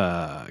article,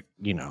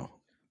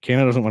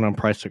 Canon doesn't win on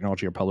price,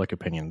 technology, or public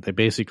opinion. They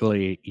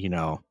basically,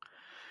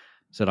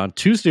 said on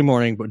Tuesday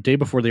morning, but day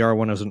before the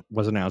R1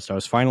 was announced, I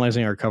was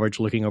finalizing our coverage,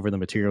 looking over the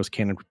materials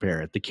Canon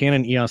prepared. The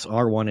Canon EOS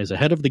R1 is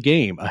ahead of the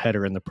game, a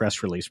header in the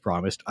press release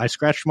promised. I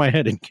scratched my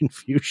head in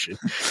confusion.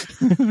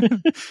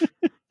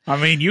 I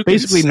mean, you can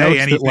basically say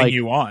anything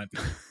you want.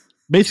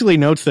 Basically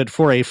notes that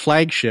for a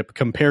flagship,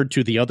 compared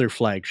to the other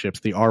flagships,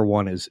 the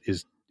R1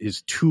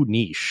 is too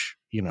niche,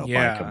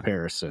 by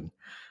comparison.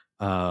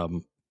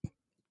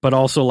 But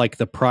also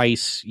the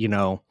price,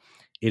 it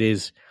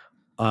is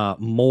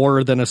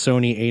more than a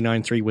Sony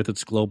A9 III with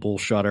its global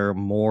shutter,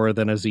 more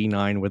than a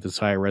Z9 with its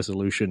high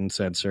resolution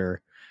sensor,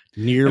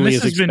 nearly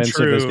as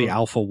expensive as the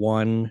Alpha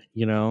 1,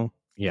 Yeah.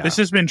 This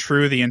has been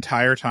true the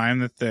entire time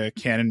that the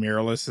Canon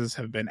mirrorlesses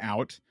have been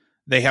out.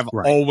 They have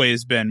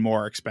always been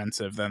more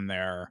expensive than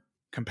their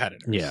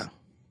competitors. Yeah.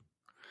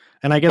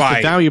 And I guess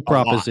the value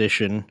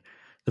proposition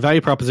the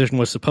value proposition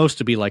was supposed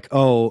to be like,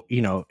 oh,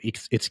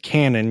 it's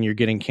Canon, you're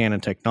getting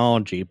Canon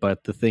technology,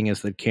 but the thing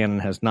is that Canon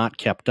has not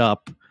kept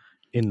up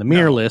in the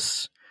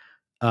mirrorless,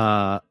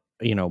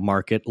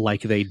 market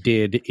like they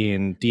did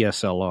in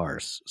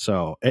DSLRs.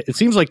 So it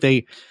seems like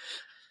they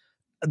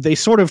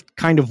sort of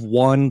kind of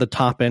won the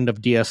top end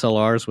of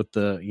DSLRs with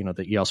the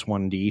EOS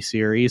 1D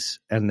series,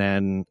 and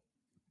then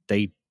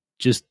they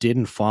just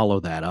didn't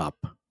follow that up.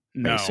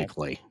 No,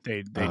 basically,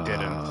 they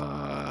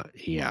didn't.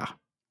 Yeah.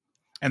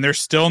 And they're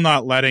still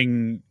not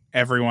letting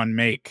everyone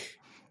make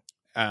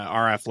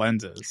RF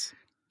lenses.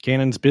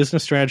 Canon's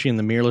business strategy in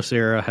the mirrorless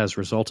era has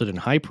resulted in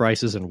high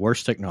prices and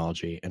worse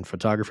technology, and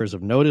photographers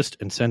have noticed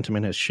and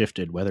sentiment has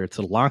shifted, whether it's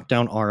a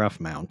lockdown RF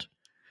mount.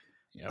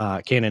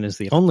 Yep. Canon is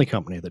the only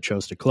company that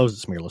chose to close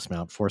its mirrorless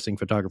mount, forcing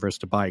photographers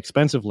to buy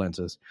expensive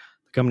lenses.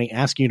 The company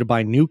asking you to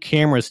buy new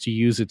cameras to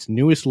use its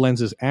newest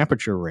lenses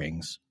aperture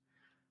rings,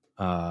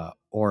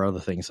 or other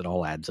things that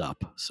all adds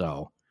up.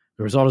 So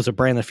the result is a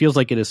brand that feels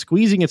like it is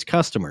squeezing its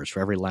customers for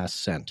every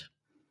last cent.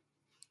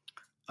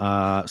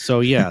 So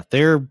yeah,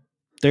 they're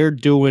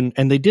doing,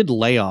 and they did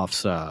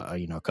layoffs,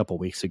 a couple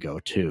weeks ago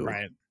too.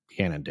 Right.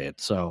 Canon did.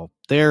 So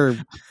they're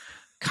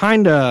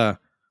kind of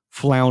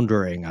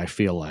floundering. I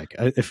feel like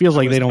it feels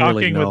like they don't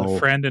really know. With a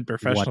friend and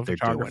professional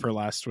photographer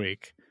last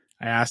week.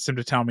 I asked him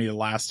to tell me the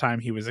last time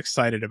he was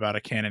excited about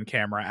a Canon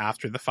camera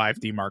after the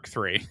 5D Mark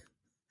III.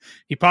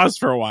 He paused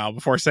for a while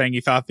before saying he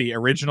thought the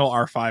original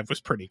R5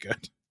 was pretty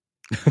good.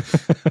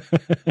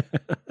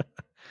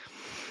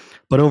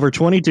 But over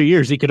 22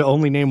 years, he could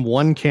only name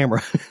one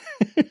camera.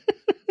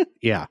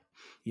 Yeah,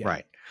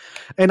 right.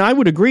 And I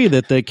would agree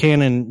that the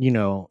Canon,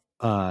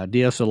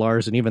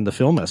 DSLRs and even the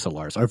film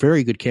SLRs are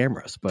very good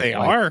cameras. But they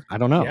are. I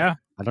don't know. Yeah.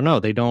 I don't know.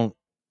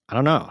 I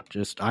don't know.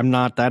 Just, I'm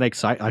not that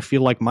excited. I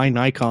feel like my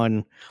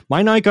Nikon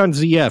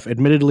ZF,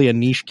 admittedly a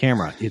niche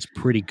camera, is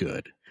pretty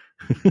good.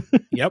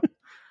 Yep.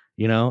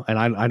 And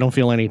I don't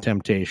feel any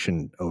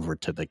temptation over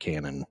to the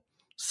Canon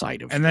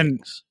side of things. And then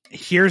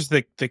here's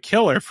the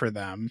killer for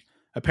them.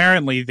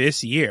 Apparently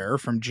this year,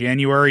 from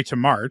January to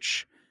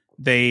March,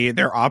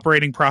 their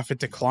operating profit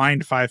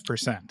declined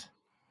 5%.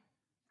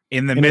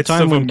 In the midst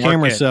of when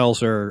camera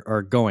sales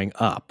are going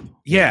up.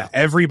 Yeah,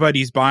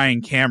 everybody's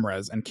buying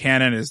cameras, and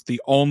Canon is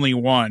the only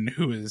one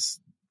who is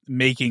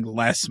making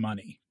less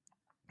money.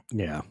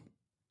 Yeah.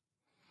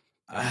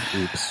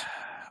 Oops.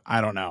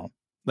 I don't know.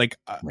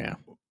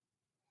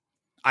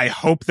 I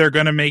hope they're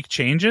going to make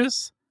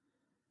changes,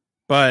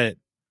 but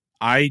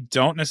I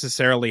don't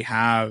necessarily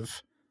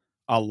have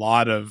a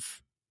lot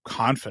of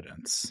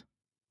confidence.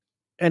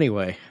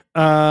 Anyway,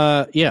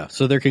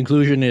 so their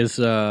conclusion is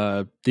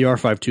the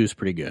R5 II is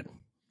pretty good.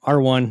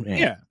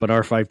 R1, but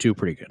R5 II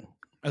pretty good.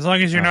 As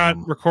long as you're not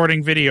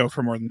recording video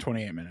for more than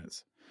 28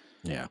 minutes.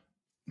 Yeah.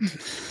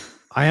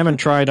 I haven't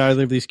tried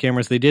either of these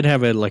cameras. They did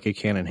have a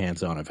Canon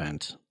hands-on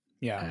event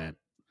at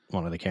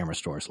one of the camera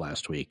stores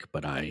last week,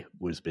 but I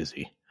was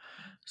busy.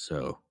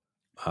 So,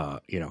 I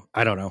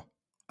don't know.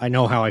 I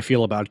know how I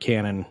feel about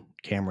Canon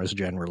cameras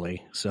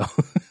generally, so I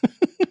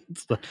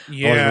was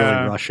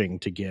really rushing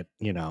to get,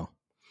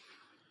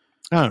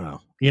 I don't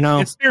know.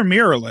 It's their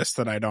mirrorless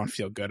that I don't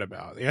feel good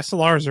about. The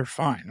SLRs are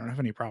fine. I don't have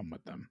any problem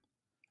with them.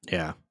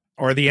 Yeah.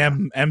 Or the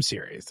M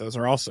series. Those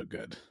are also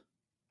good.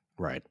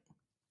 Right.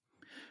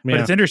 But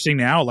it's interesting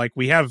now. Like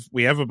we have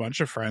a bunch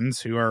of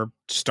friends who are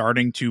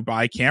starting to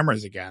buy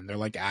cameras again. They're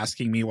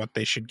asking me what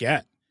they should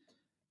get.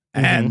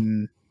 Mm-hmm.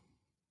 And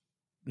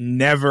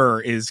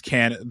never is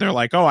Canon. They're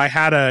like, oh, I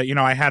had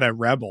a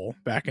Rebel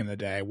back in the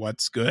day.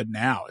 What's good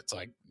now? It's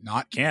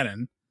not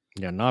Canon.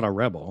 Yeah, not a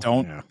Rebel.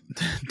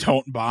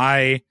 Don't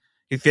buy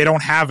if they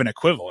don't have an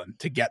equivalent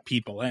to get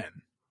people in.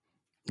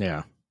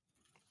 Yeah.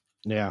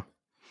 Yeah.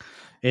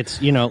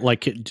 It's,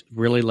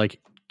 really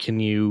can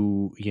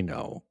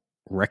you,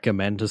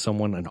 recommend to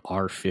someone an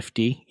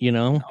R50,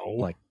 No.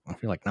 I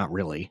feel like not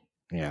really.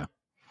 Yeah.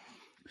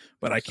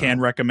 But I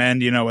can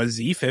recommend, a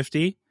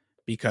Z50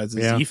 because a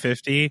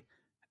Z50,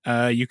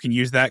 you can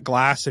use that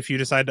glass if you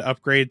decide to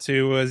upgrade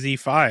to a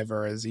Z5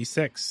 or a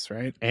Z6,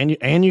 right? And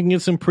you can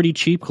get some pretty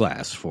cheap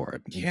glass for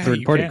it. Yeah,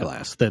 third-party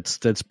glass.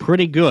 That's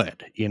pretty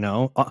good,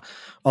 A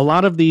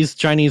lot of these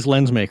Chinese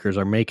lens makers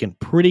are making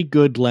pretty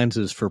good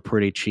lenses for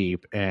pretty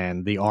cheap,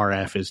 and the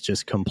RF is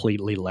just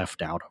completely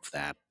left out of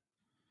that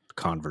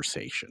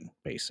conversation,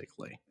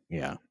 basically.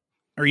 Yeah.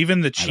 Or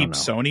even the cheap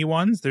Sony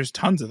ones. There's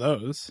tons of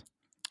those.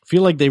 I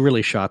feel like they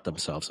really shot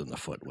themselves in the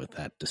foot with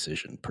that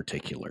decision,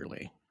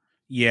 particularly.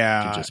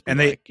 Yeah, and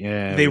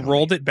they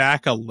rolled it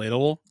back a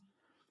little,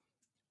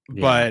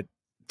 but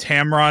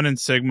Tamron and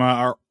Sigma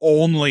are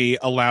only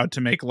allowed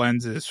to make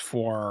lenses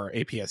for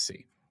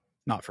APS-C,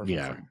 not for full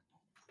frame.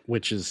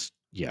 Which is,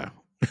 there's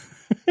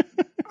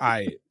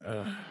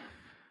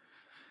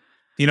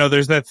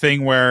that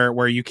thing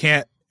where you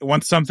can't,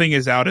 once something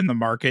is out in the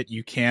market,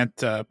 you can't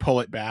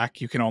pull it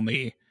back. You can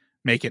only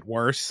make it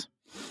worse.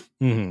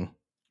 Mm-hmm.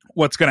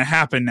 What's going to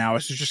happen now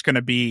is there's just going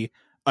to be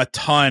a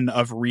ton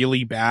of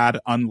really bad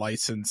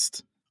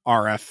unlicensed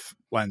RF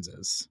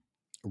lenses.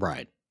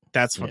 Right.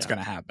 That's what's going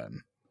to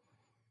happen.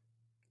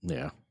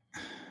 Yeah.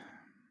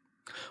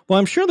 Well,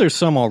 I'm sure there's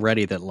some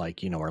already that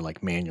like, are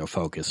like manual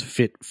focus,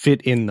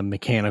 fit in the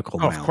mechanical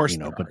mount, of course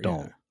but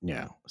don't.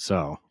 Yeah.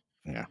 So,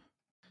 yeah.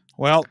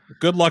 Well,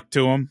 good luck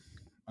to them.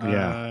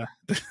 Yeah.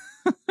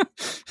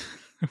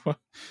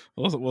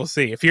 We'll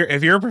see. If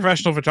you're a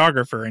professional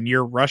photographer and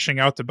you're rushing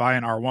out to buy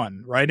an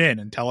R1, write in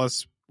and tell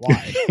us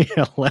why.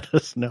 Yeah, let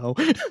us know.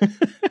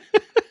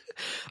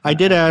 I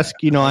did ask,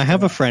 I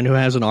have a friend who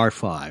has an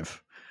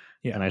R5.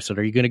 Yeah. And I said,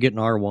 "Are you going to get an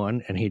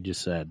R1?" And he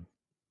just said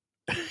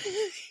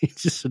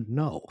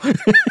no.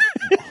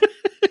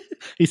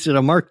 He said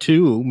a Mark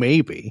II,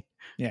 maybe.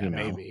 Yeah,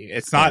 maybe.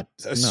 It's not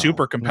a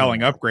super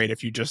compelling upgrade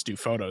if you just do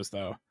photos,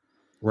 though.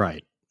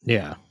 Right.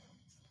 Yeah.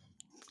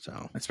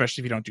 So,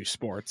 especially if you don't do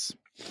sports.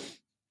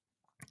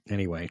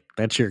 Anyway,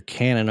 that's your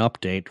Canon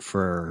update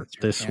for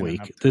this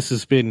week. This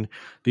has been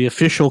the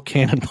official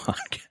Canon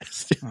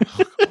podcast.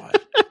 Oh, God.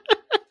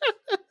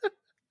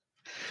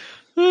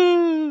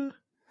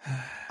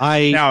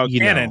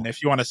 Canon,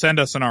 if you want to send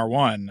us an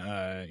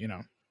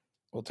R1,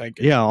 we'll take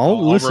it. Yeah,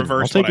 I'll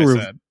reverse what I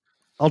said.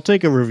 I'll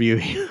take a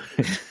review.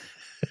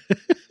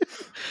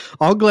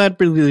 I'll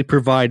gladly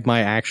provide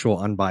my actual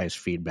unbiased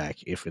feedback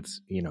if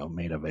it's,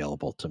 made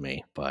available to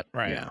me. But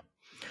yeah.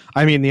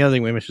 I mean, the other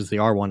thing we mentioned is the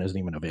R1 isn't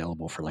even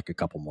available for like a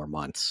couple more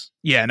months.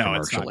 Yeah, no,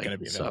 it's not going to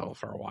be available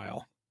for a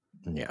while.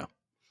 Yeah.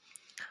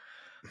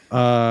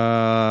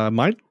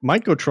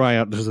 Might go try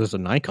out. There's a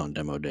Nikon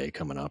demo day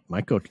coming up.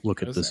 Might go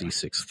look at the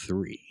Z6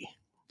 III.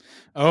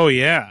 Oh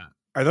yeah,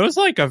 are those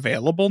like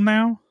available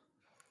now?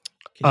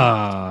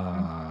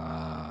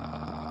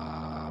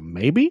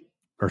 Maybe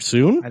or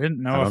soon. I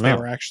didn't know if they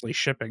were actually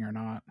shipping or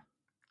not.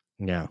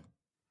 Yeah.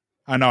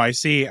 Oh no, I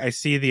see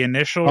the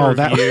initial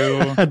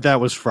review. That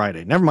was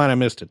Friday. Never mind, I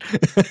missed it.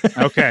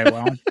 Okay,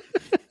 well.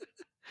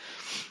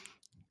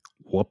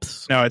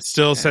 Whoops. No, it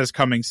still says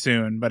coming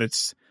soon, but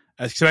it's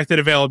expected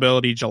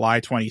availability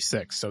July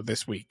 26th, so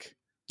this week.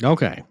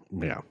 Okay,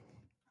 yeah.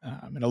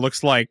 And it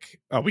looks like,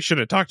 we should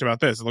have talked about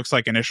this. It looks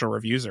like initial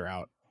reviews are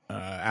out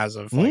as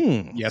of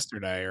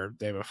yesterday or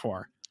day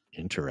before.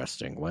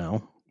 Interesting.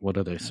 Well, what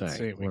do they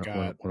say? What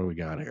do we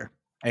got here?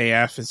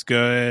 AF is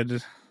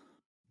good.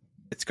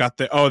 It's got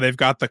they've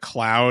got the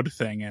cloud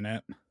thing in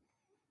it.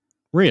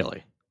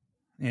 Really?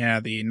 Yeah,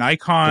 the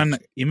Nikon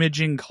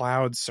Imaging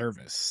Cloud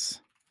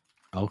Service.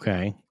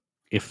 Okay.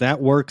 If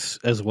that works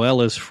as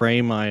well as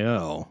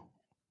Frame.io,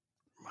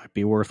 might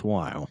be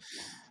worthwhile.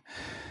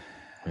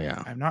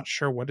 Yeah. I'm not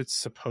sure what it's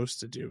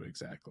supposed to do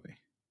exactly.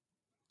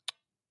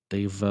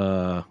 They've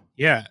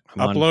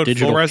upload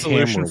full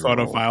resolution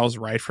photo files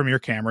right from your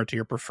camera to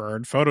your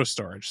preferred photo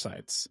storage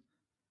sites.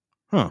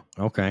 Huh.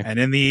 Okay. And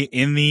in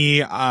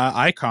the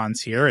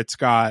icons here, it's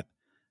got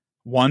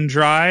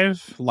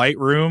OneDrive,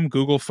 Lightroom,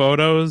 Google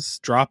Photos,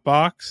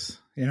 Dropbox,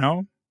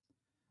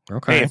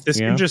 Okay. Hey, if this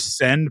can just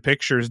send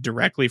pictures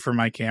directly from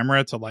my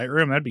camera to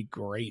Lightroom, that'd be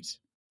great.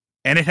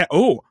 And it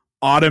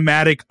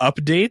automatic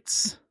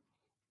updates.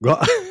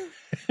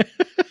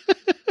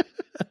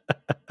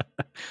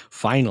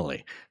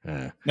 Finally.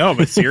 No,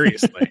 but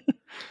seriously.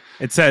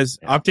 It says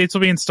updates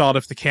will be installed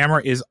if the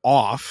camera is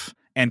off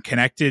and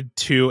connected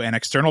to an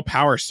external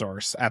power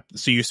source.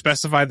 So you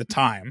specify the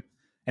time,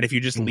 and if you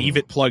just leave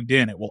it plugged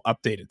in, it will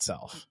update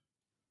itself.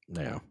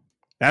 Yeah.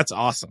 That's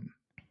awesome.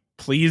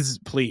 Please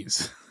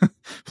please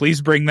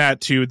bring that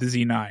to the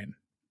Z9,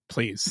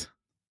 please.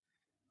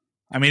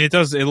 I mean, it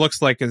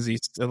looks like a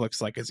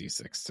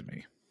Z6 to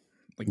me,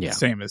 the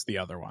same as the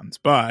other ones,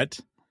 but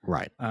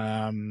right.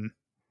 A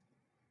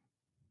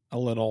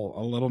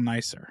little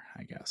nicer,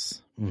 I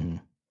guess. Mm-hmm.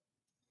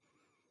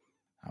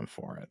 I'm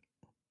for it.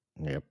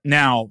 Yep.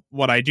 Now,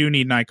 what I do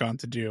need Nikon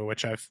to do,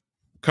 which I've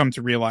come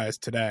to realize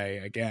today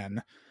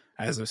again,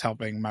 as I was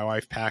helping my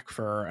wife pack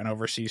for an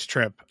overseas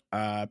trip,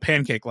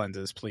 pancake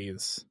lenses,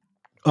 please.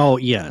 Oh,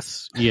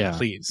 yes. Yeah.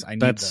 Please. I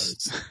need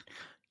those.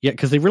 Yeah,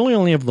 because they really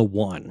only have the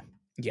one.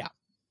 Yeah.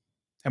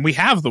 And we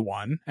have the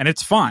one, and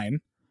it's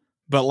fine.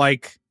 But, I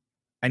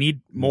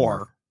need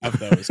more of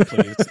those,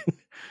 please.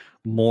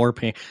 More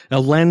a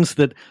lens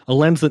that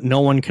no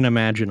one can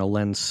imagine, a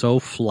lens so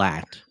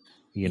flat,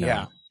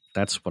 Yeah.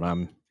 That's what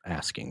I'm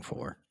asking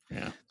for.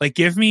 Yeah.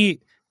 Give me...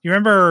 You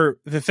remember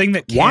the thing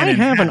that Canon Why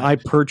haven't had? I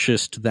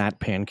purchased that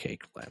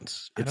pancake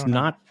lens? It's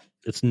not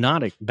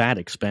that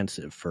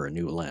expensive for a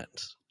new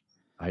lens.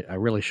 I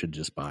really should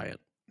just buy it.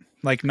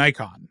 Like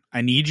Nikon,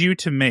 I need you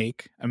to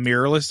make a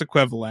mirrorless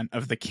equivalent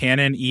of the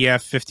Canon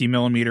EF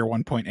 50mm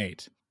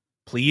 1.8.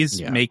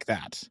 Please make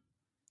that.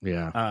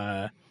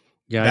 Yeah.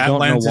 That I don't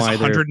lens know why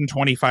is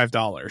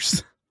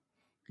 $125.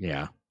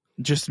 Yeah.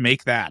 Just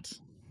make that.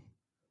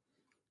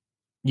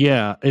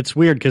 Yeah, it's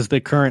weird because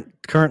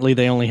currently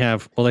they only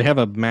have they have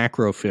a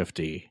macro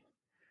 50,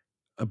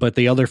 but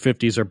the other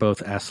 50s are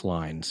both S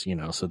lines,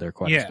 so they're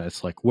quite expensive.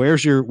 It's like,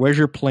 where's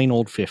your plain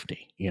old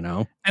 50,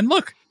 And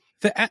look,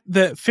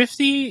 the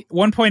 50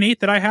 1.8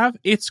 that I have,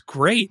 it's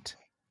great.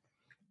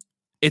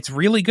 It's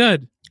really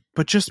good,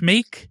 but just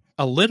make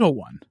a little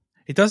one.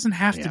 It doesn't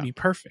have to be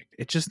perfect.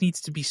 It just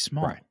needs to be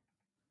small. Right.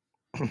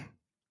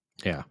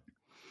 Yeah.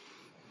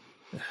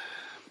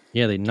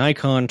 Yeah, the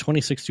Nikon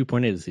 26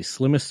 2.8 is the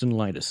slimmest and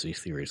lightest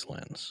C-series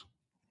lens.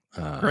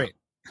 Great.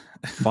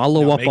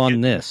 Follow up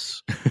on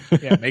this.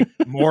 Yeah, make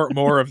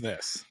more of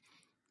this.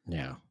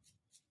 Yeah.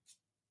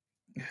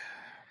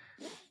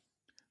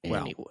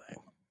 Well, anyway,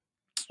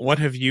 what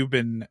have you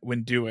been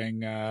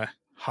doing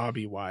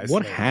hobby wise?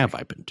 What have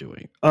I been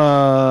doing?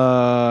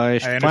 I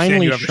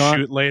finally you have shot. A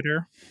shoot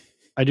later.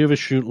 I do have a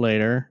shoot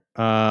later.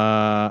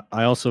 I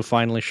also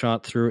finally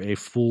shot through a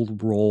full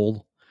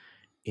roll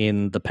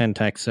in the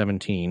Pentax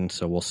 17,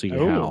 so we'll see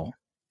how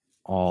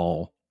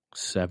all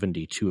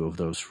 72 of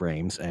those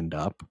frames end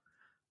up.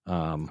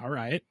 All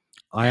right.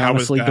 I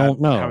honestly don't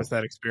know. How was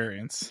that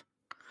experience?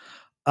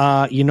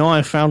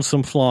 I found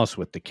some flaws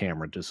with the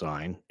camera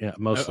design,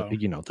 mostly,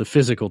 the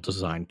physical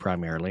design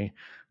primarily.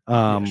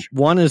 Sure.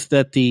 One is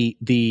that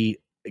the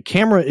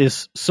camera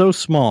is so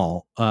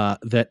small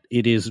that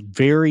it is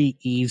very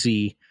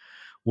easy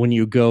when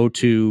you go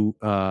to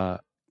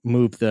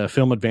move the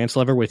film advance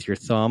lever with your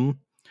thumb.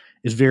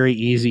 It's very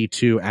easy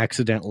to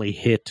accidentally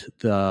hit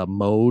the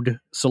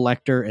mode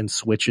selector and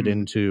switch it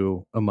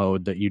into a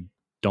mode that you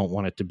don't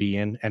want it to be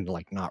in and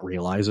not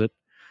realize it.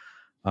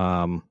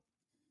 And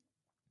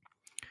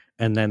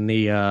then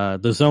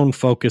the zone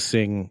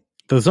focusing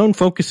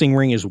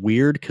ring is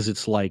weird because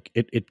it's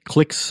it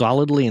clicks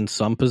solidly in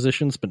some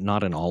positions, but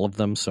not in all of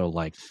them. So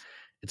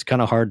it's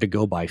kind of hard to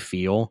go by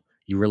feel.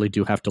 You really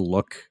do have to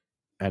look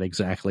at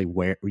exactly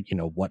where,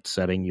 what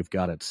setting you've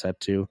got it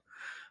set to.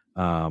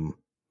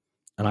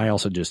 And I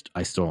also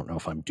I still don't know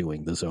if I'm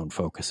doing the zone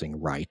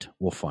focusing right.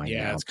 We'll find out.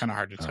 Yeah, it's kind of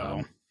hard to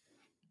tell.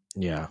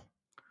 Yeah.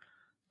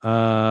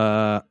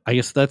 I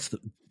guess that's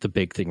the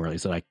big thing really,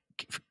 is that I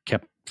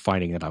kept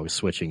finding that I was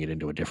switching it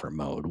into a different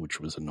mode, which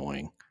was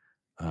annoying.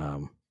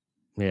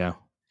 Yeah.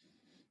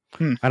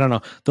 I don't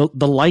know.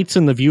 The lights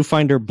in the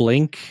viewfinder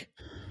blink,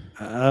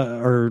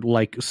 or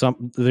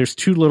there's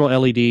two little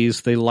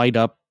LEDs. They light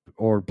up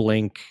or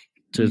blink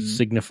to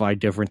signify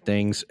different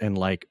things. And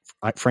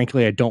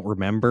frankly, I don't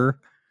remember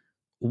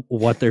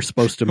what they're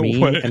supposed to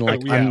mean. And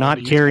I'm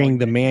not carrying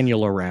the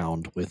manual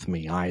around with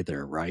me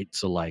either. Right.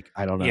 So I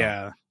don't know.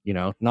 Yeah.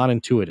 Not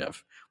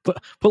intuitive.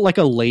 Put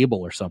a label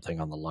or something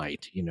on the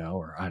light,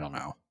 or I don't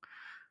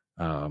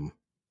know.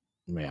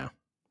 Yeah.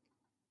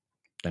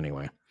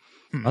 Anyway,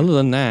 other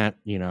than that,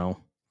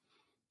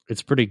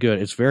 it's pretty good.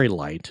 It's very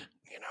light,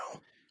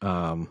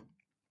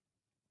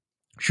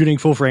 shooting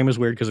full frame is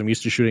weird because I'm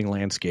used to shooting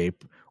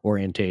landscape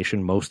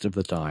orientation most of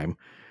the time,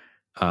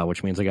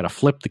 which means I got to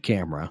flip the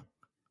camera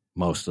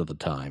most of the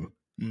time.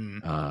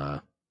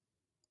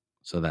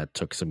 So that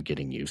took some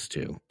getting used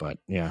to, but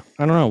yeah,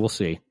 I don't know. We'll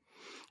see.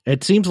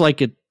 It seems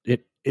like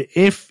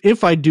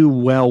if I do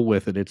well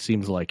with it, it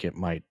seems like it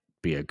might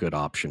be a good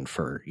option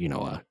for,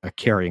 a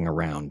carrying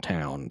around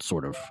town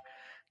sort of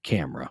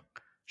camera.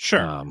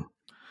 Sure.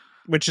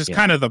 Which is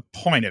kind of the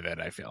point of it,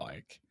 I feel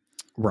like.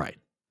 Right.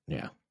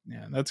 Yeah.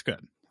 Yeah, that's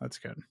good. That's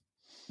good.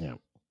 Yeah.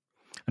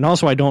 And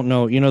also, I don't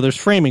know, there's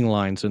framing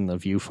lines in the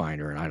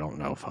viewfinder, and I don't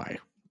know if I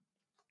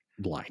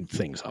line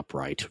things up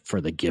right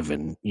for the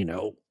given,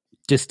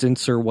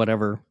 distance or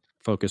whatever,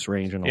 focus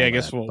range and all that. Yeah, I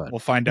guess we'll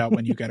find out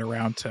when you get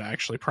around to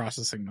actually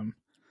processing them.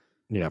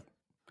 Yep.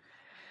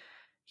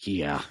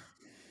 Yeah.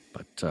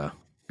 But,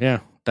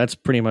 yeah, that's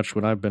pretty much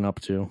what I've been up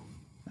to.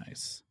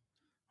 Nice.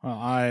 Well,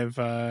 I've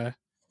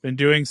been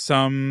doing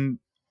some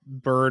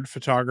bird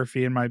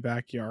photography in my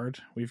backyard.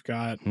 We've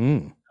got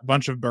a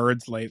bunch of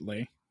birds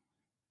lately.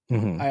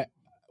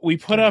 We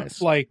put up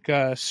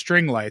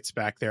string lights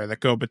back there that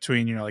go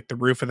between, the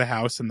roof of the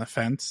house and the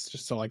fence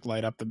just to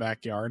light up the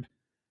backyard.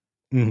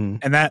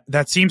 And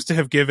that seems to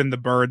have given the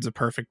birds a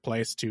perfect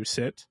place to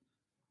sit.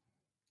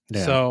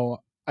 Yeah.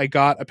 So I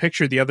got a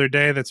picture the other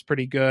day that's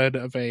pretty good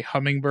of a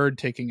hummingbird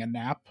taking a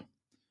nap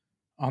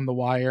on the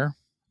wire.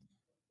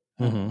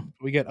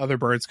 We get other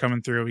birds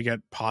coming through. We get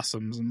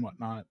possums and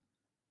whatnot.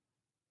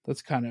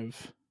 That's kind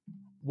of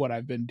what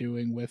I've been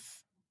doing with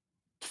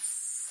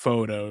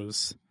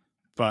photos,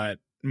 but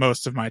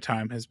most of my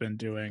time has been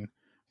doing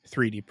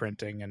 3D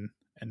printing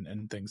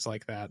and things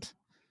like that.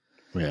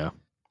 Yeah.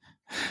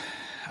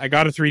 I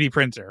got a 3D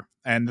printer,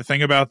 and the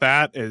thing about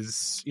that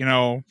is,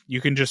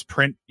 you can just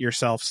print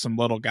yourself some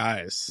little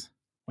guys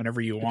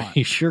whenever you want.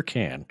 You sure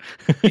can.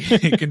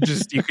 you can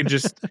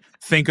just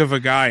think of a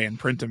guy and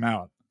print him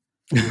out.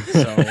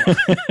 So,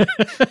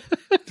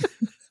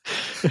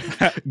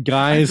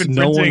 guys,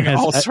 no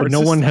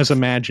one has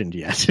imagined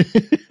yet.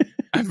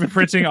 I've been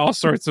printing all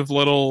sorts of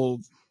little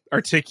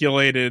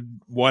articulated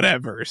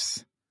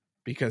whatevers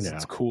because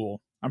it's cool.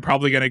 I'm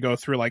probably going to go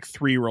through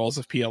 3 rolls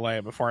of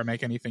PLA before I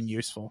make anything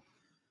useful.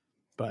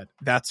 But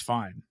that's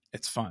fine.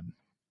 It's fun.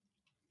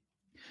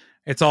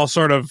 It's all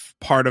sort of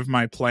part of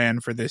my plan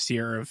for this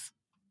year of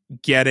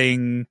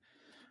getting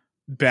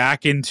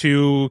back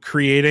into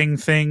creating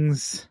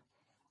things.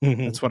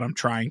 That's what I'm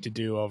trying to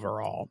do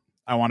overall.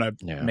 I want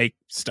to make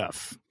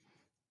stuff.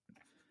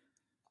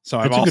 So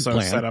I've also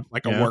set up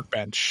a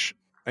workbench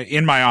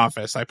in my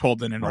office. I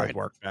pulled in an old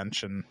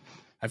workbench, and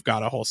I've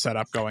got a whole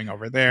setup going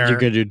over there. You're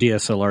going to do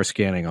DSLR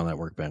scanning on that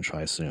workbench,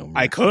 I assume.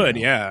 I could,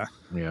 yeah.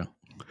 Yeah.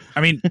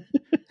 I mean,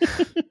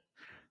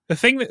 The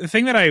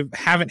thing that I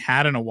haven't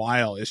had in a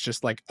while is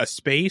just like a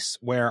space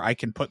where I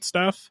can put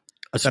stuff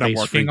that I'm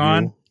working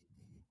on.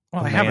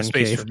 Well, I have a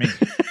space for me.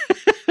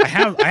 I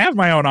have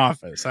my own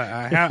office.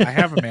 I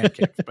have a man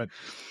cave, but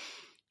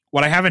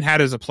what I haven't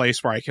had is a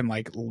place where I can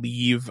like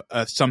leave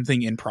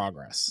something in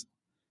progress.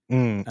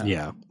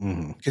 Yeah,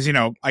 because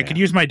I could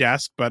use my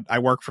desk, but I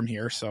work from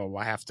here, so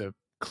I have to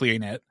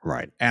clean it.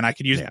 Right, and I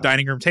could use the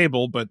dining room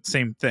table, but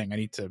same thing. I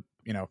need to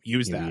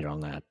use that. Eat on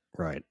that,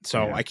 right?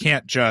 So I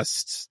can't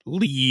just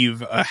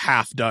leave a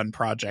half done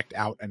project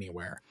out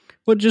anywhere.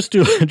 Well, just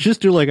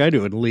do like I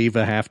do and leave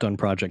a half done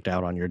project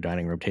out on your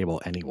dining room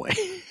table anyway.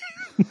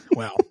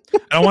 Well,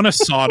 I don't want to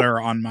solder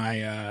on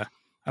my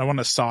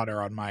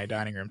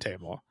dining room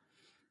table.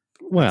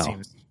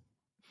 Well,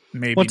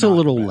 maybe what's a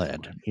little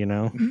lead,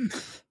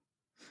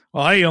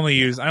 Well, I only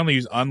use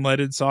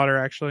unleaded solder,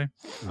 actually.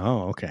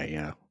 Oh, okay,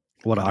 yeah.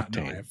 What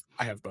octane? No,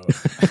 I have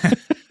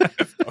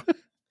both.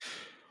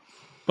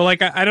 But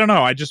like, I don't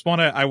know.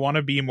 I want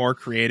to be more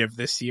creative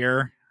this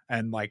year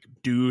and like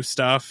do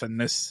stuff, and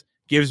this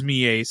gives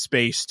me a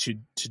space to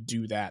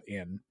do that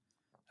in.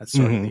 That's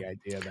sort of the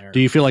idea there. Do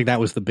you feel like that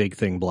was the big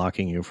thing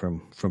blocking you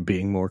from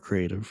being more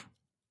creative?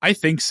 I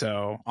think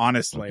so,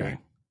 honestly. Okay.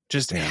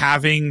 Just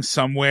having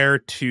somewhere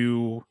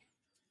to.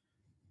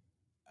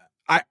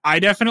 I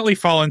definitely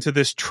fall into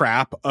this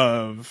trap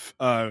of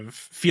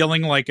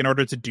feeling like in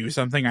order to do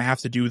something, I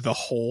have to do the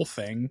whole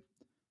thing.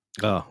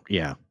 Oh,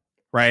 yeah.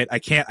 Right. I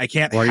can't.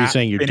 Or are you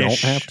saying you don't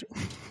have to?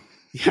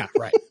 Yeah,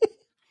 right.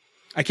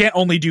 I can't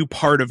only do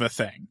part of a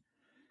thing.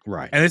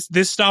 Right. And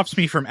this stops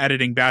me from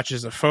editing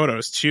batches of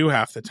photos too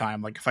half the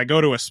time. Like if I go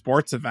to a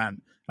sports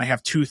event and I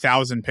have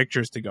 2,000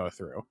 pictures to go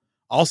through,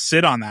 I'll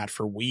sit on that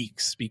for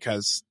weeks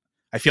because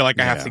I feel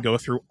like I have to go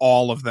through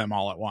all of them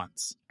all at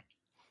once.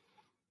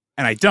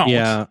 And I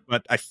don't,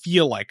 but I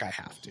feel like I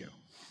have to.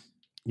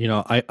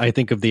 I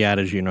think of the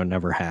adage,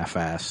 never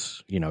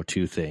half-ass,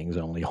 two things,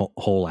 only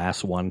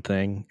whole-ass one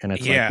thing. And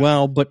it's like,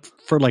 well, but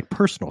for like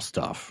personal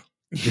stuff,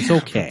 it's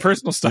okay.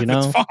 Personal stuff,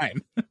 it's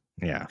fine.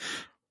 Yeah.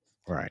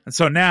 Right. And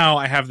so now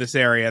I have this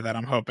area that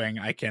I'm hoping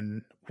I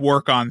can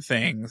work on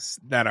things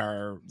that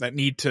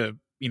need to,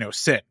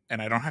 sit,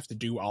 and I don't have to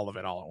do all of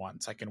it all at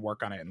once. I can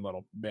work on it in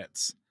little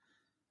bits.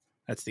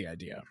 That's the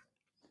idea.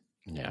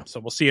 Yeah. So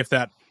we'll see if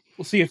that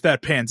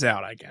pans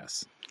out, I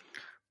guess.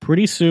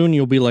 Pretty soon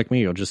you'll be like me.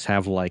 You'll just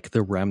have like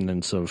the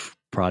remnants of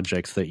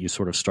projects that you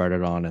sort of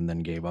started on and then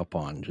gave up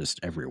on just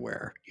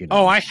everywhere.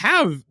 Oh, I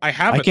have.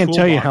 I can't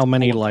tell you how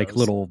many like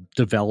little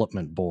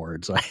development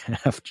boards I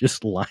have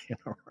just lying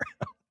around.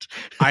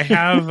 I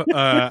have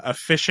a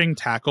fishing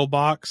tackle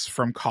box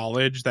from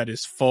college that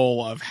is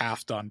full of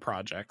half done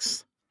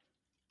projects.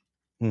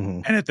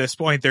 And at this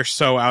point, they're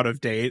so out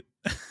of date.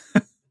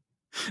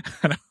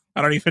 I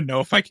don't even know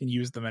if I can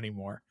use them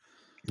anymore.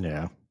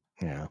 Yeah.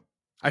 Yeah.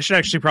 I should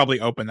actually probably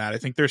open that. I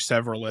think there's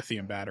several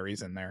lithium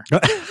batteries in there.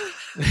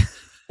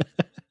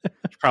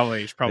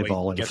 Probably they've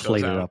all get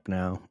inflated those out. Up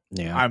now.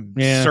 Yeah. I'm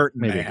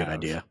certain maybe they a good have.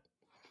 idea.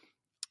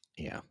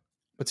 Yeah.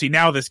 But see,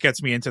 now this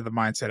gets me into the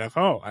mindset of,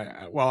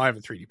 I have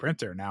a 3D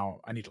printer. Now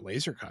I need a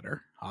laser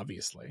cutter,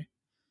 obviously.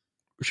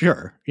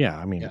 Sure. Yeah.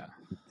 I mean, it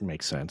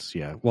makes sense.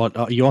 Yeah. Well,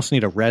 you also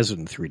need a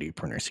resin 3D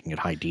printer so you can get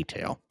high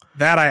detail.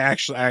 That I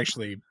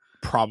actually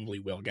probably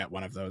will get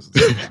one of those.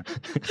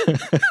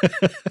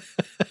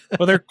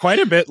 Well, they're quite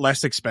a bit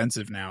less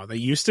expensive now. They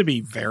used to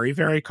be very,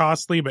 very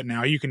costly, but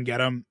now you can get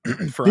them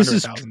for under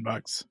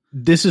 $1,000.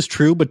 This is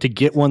true, but to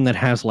get one that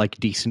has like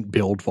decent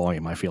build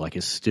volume, I feel like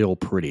is still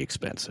pretty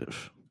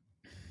expensive.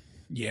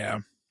 Yeah.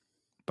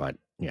 But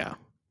yeah.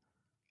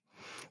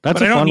 That's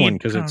a fun one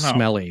because it's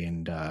smelly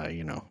and,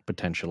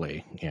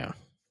 potentially, yeah.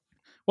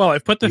 Well,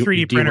 I've put the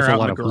 3D printer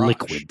out in the garage.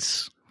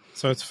 Liquids.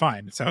 So it's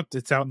fine. It's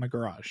out in the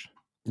garage.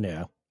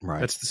 Yeah, right.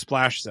 That's the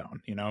splash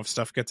zone. If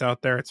stuff gets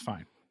out there, it's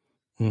fine.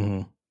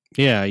 Mm-hmm.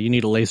 Yeah, you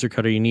need a laser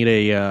cutter. You need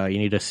a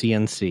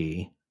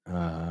CNC.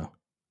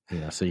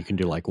 So you can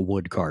do like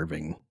wood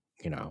carving.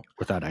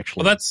 Without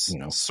actually. Well, that's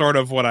sort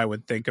of what I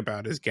would think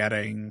about is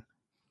getting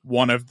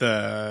one of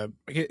the.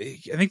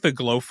 I think the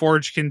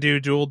Glowforge can do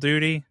dual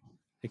duty.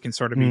 It can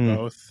sort of be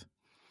both.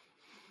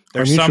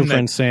 Our mutual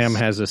friend Sam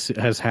has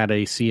had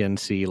a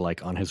CNC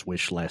like on his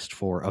wish list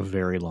for a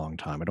very long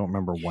time. I don't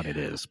remember what it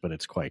is, but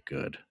it's quite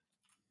good.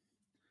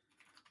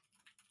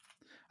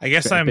 I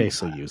guess I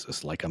basically use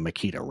this like a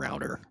Makita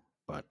router,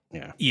 but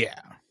yeah. Yeah.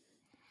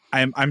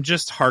 I'm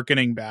just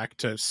hearkening back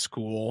to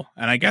school,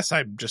 and I guess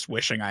I'm just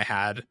wishing I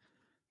had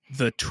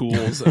the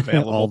tools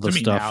available to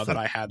me now that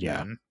I had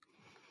then.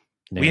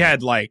 Yeah. We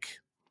had we're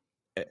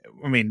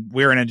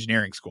in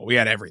engineering school. We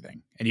had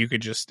everything, and you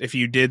could just, if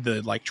you did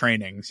the like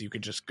trainings, you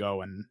could just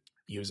go and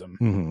use them.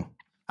 Mm-hmm.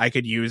 I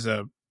could use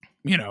a,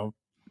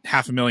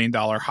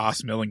 $500,000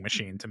 Haas milling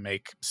machine to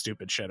make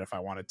stupid shit if I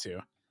wanted to.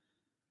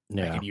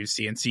 Yeah. I could use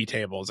CNC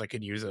tables. I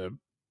could use a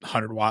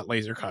 100-watt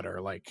laser cutter.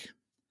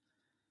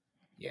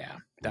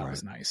 That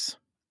was nice.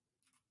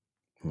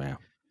 Yeah.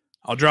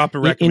 I'll drop a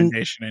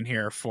recommendation in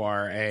here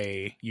for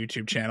a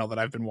YouTube channel that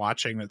I've been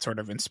watching that sort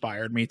of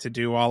inspired me to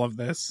do all of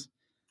this.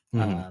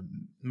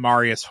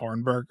 Marius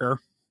Hornberger,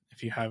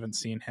 if you haven't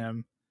seen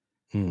him.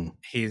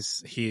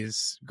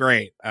 He's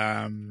great.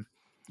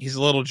 He's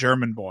a little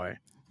German boy.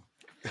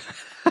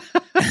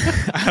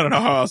 I don't know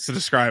how else to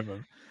describe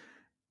him.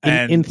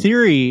 In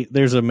theory,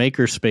 there's a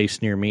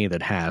makerspace near me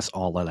that has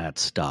all of that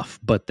stuff,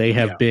 but they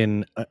have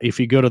been, if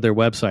you go to their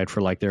website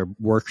for like their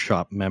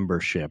workshop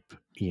membership,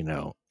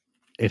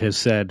 it has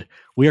said,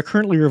 we are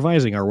currently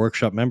revising our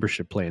workshop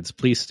membership plans.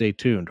 Please stay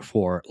tuned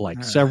for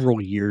like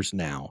several years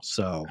now.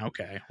 So,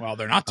 okay. Well,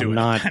 they're not doing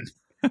it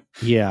then.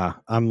 Yeah.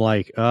 I'm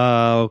like,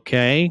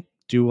 okay.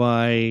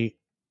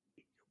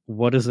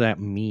 What does that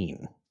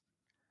mean?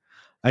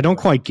 I don't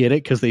quite get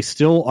it, because they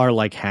still are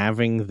like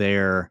having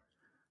their,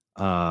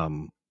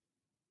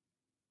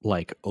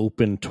 like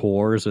open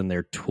tours and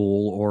their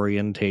tool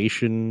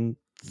orientation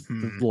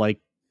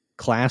like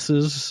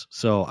classes.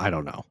 So I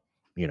don't know,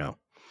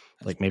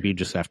 like maybe you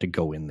just have to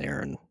go in there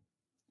and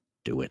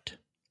do it.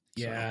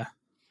 Yeah. So.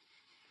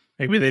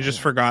 Maybe they just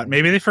forgot.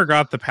 Maybe they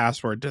forgot the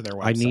password to their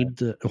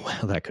website.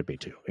 Well, that could be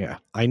too. Yeah.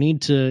 I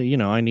need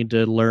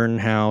to learn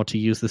how to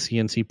use the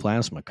CNC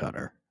plasma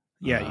cutter.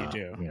 Yeah, you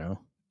do.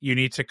 You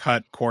need to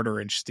cut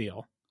 1/4-inch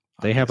steel.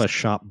 They have a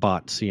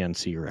ShopBot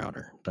CNC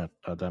router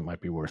that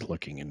might be worth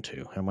looking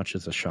into. How much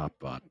is a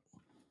ShopBot?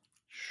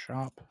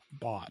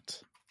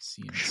 ShopBot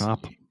CNC.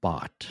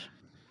 ShopBot.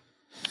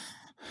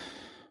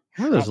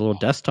 Oh, there's a little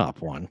desktop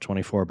one,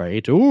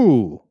 24x8.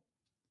 Ooh,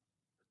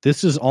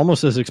 this is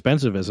almost as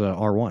expensive as a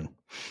R1.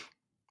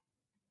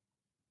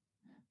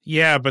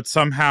 Yeah, but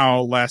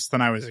somehow less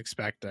than I was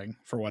expecting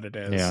for what it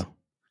is. Yeah,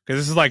 because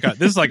this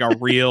is like a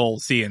real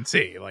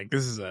CNC. Like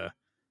this is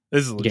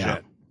legit. Yeah.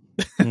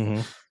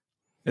 Mm-hmm.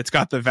 It's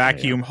got the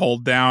vacuum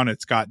hold down.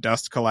 It's got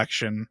dust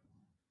collection.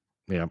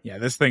 Yeah. Yeah,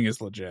 this thing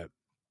is legit.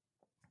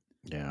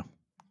 Yeah.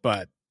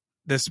 But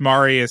this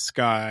Marius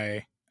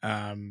guy,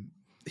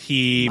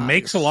 he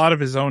makes a lot of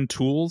his own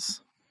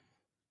tools.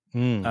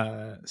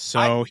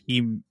 So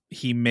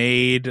he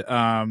made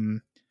a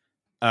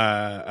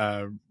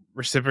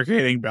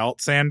reciprocating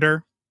belt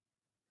sander.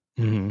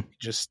 Mm-hmm.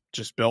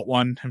 Just built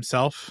one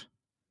himself.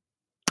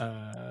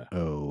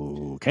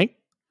 Okay.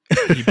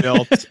 He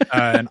built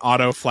an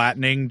auto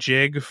flattening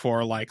jig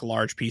for like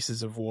large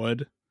pieces of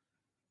wood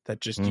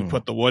that just you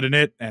put the wood in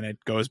it and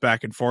it goes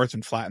back and forth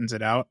and flattens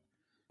it out.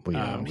 We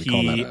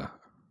call that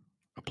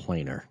a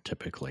planer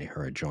typically,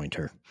 or a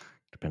jointer,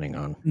 depending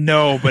on.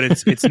 No, but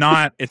it's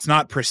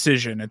not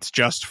precision. It's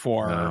just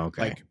for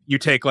like you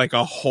take like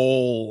a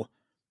whole,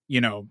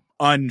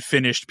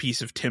 unfinished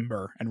piece of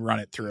timber and run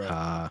it through it.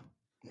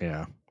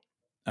 Yeah.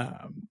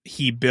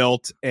 He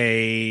built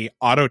a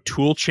auto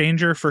tool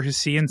changer for his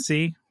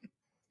CNC.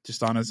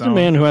 Just on his own. A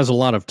man who has a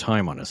lot of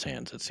time on his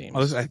hands, it seems.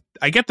 Well,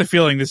 I get the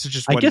feeling this is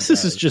just what this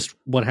is just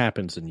what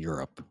happens in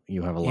Europe.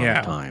 You have a lot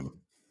of time.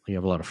 You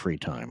have a lot of free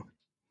time.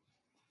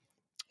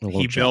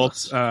 He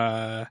built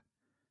a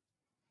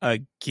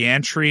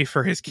gantry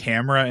for his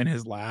camera in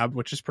his lab,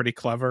 which is pretty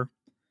clever.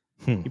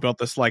 He built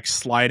this like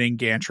sliding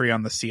gantry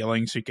on the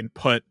ceiling so you can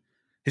put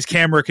his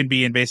camera can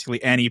be in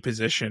basically any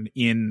position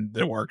in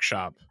the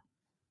workshop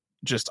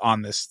just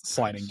on this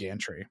sliding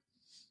gantry.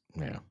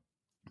 Yeah.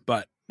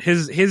 But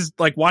his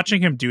like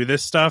watching him do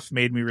this stuff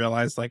made me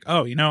realize like,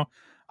 oh,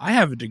 I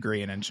have a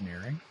degree in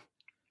engineering.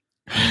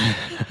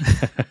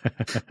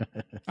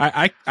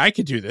 I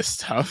could do this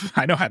stuff.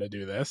 I know how to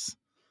do this.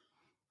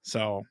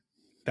 So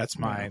that's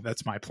my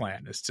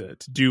plan, is to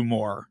do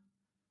more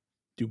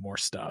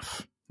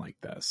stuff like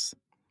this.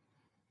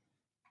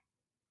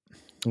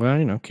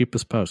 Well, keep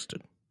us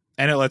posted.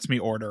 And it lets me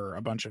order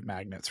a bunch of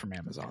magnets from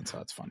Amazon, so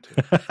that's fun too.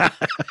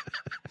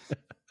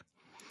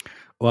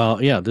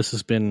 Well, yeah, this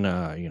has been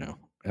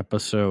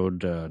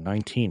episode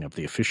 19 of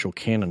the official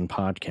Canon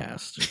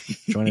podcast.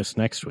 Join us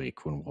next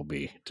week when we'll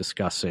be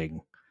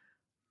discussing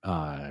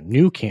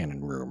new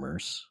Canon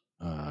rumors.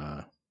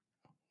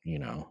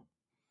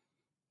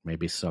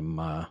 Maybe some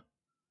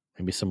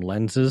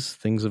lenses,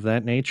 things of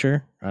that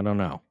nature. I don't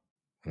know.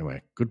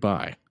 Anyway,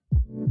 goodbye.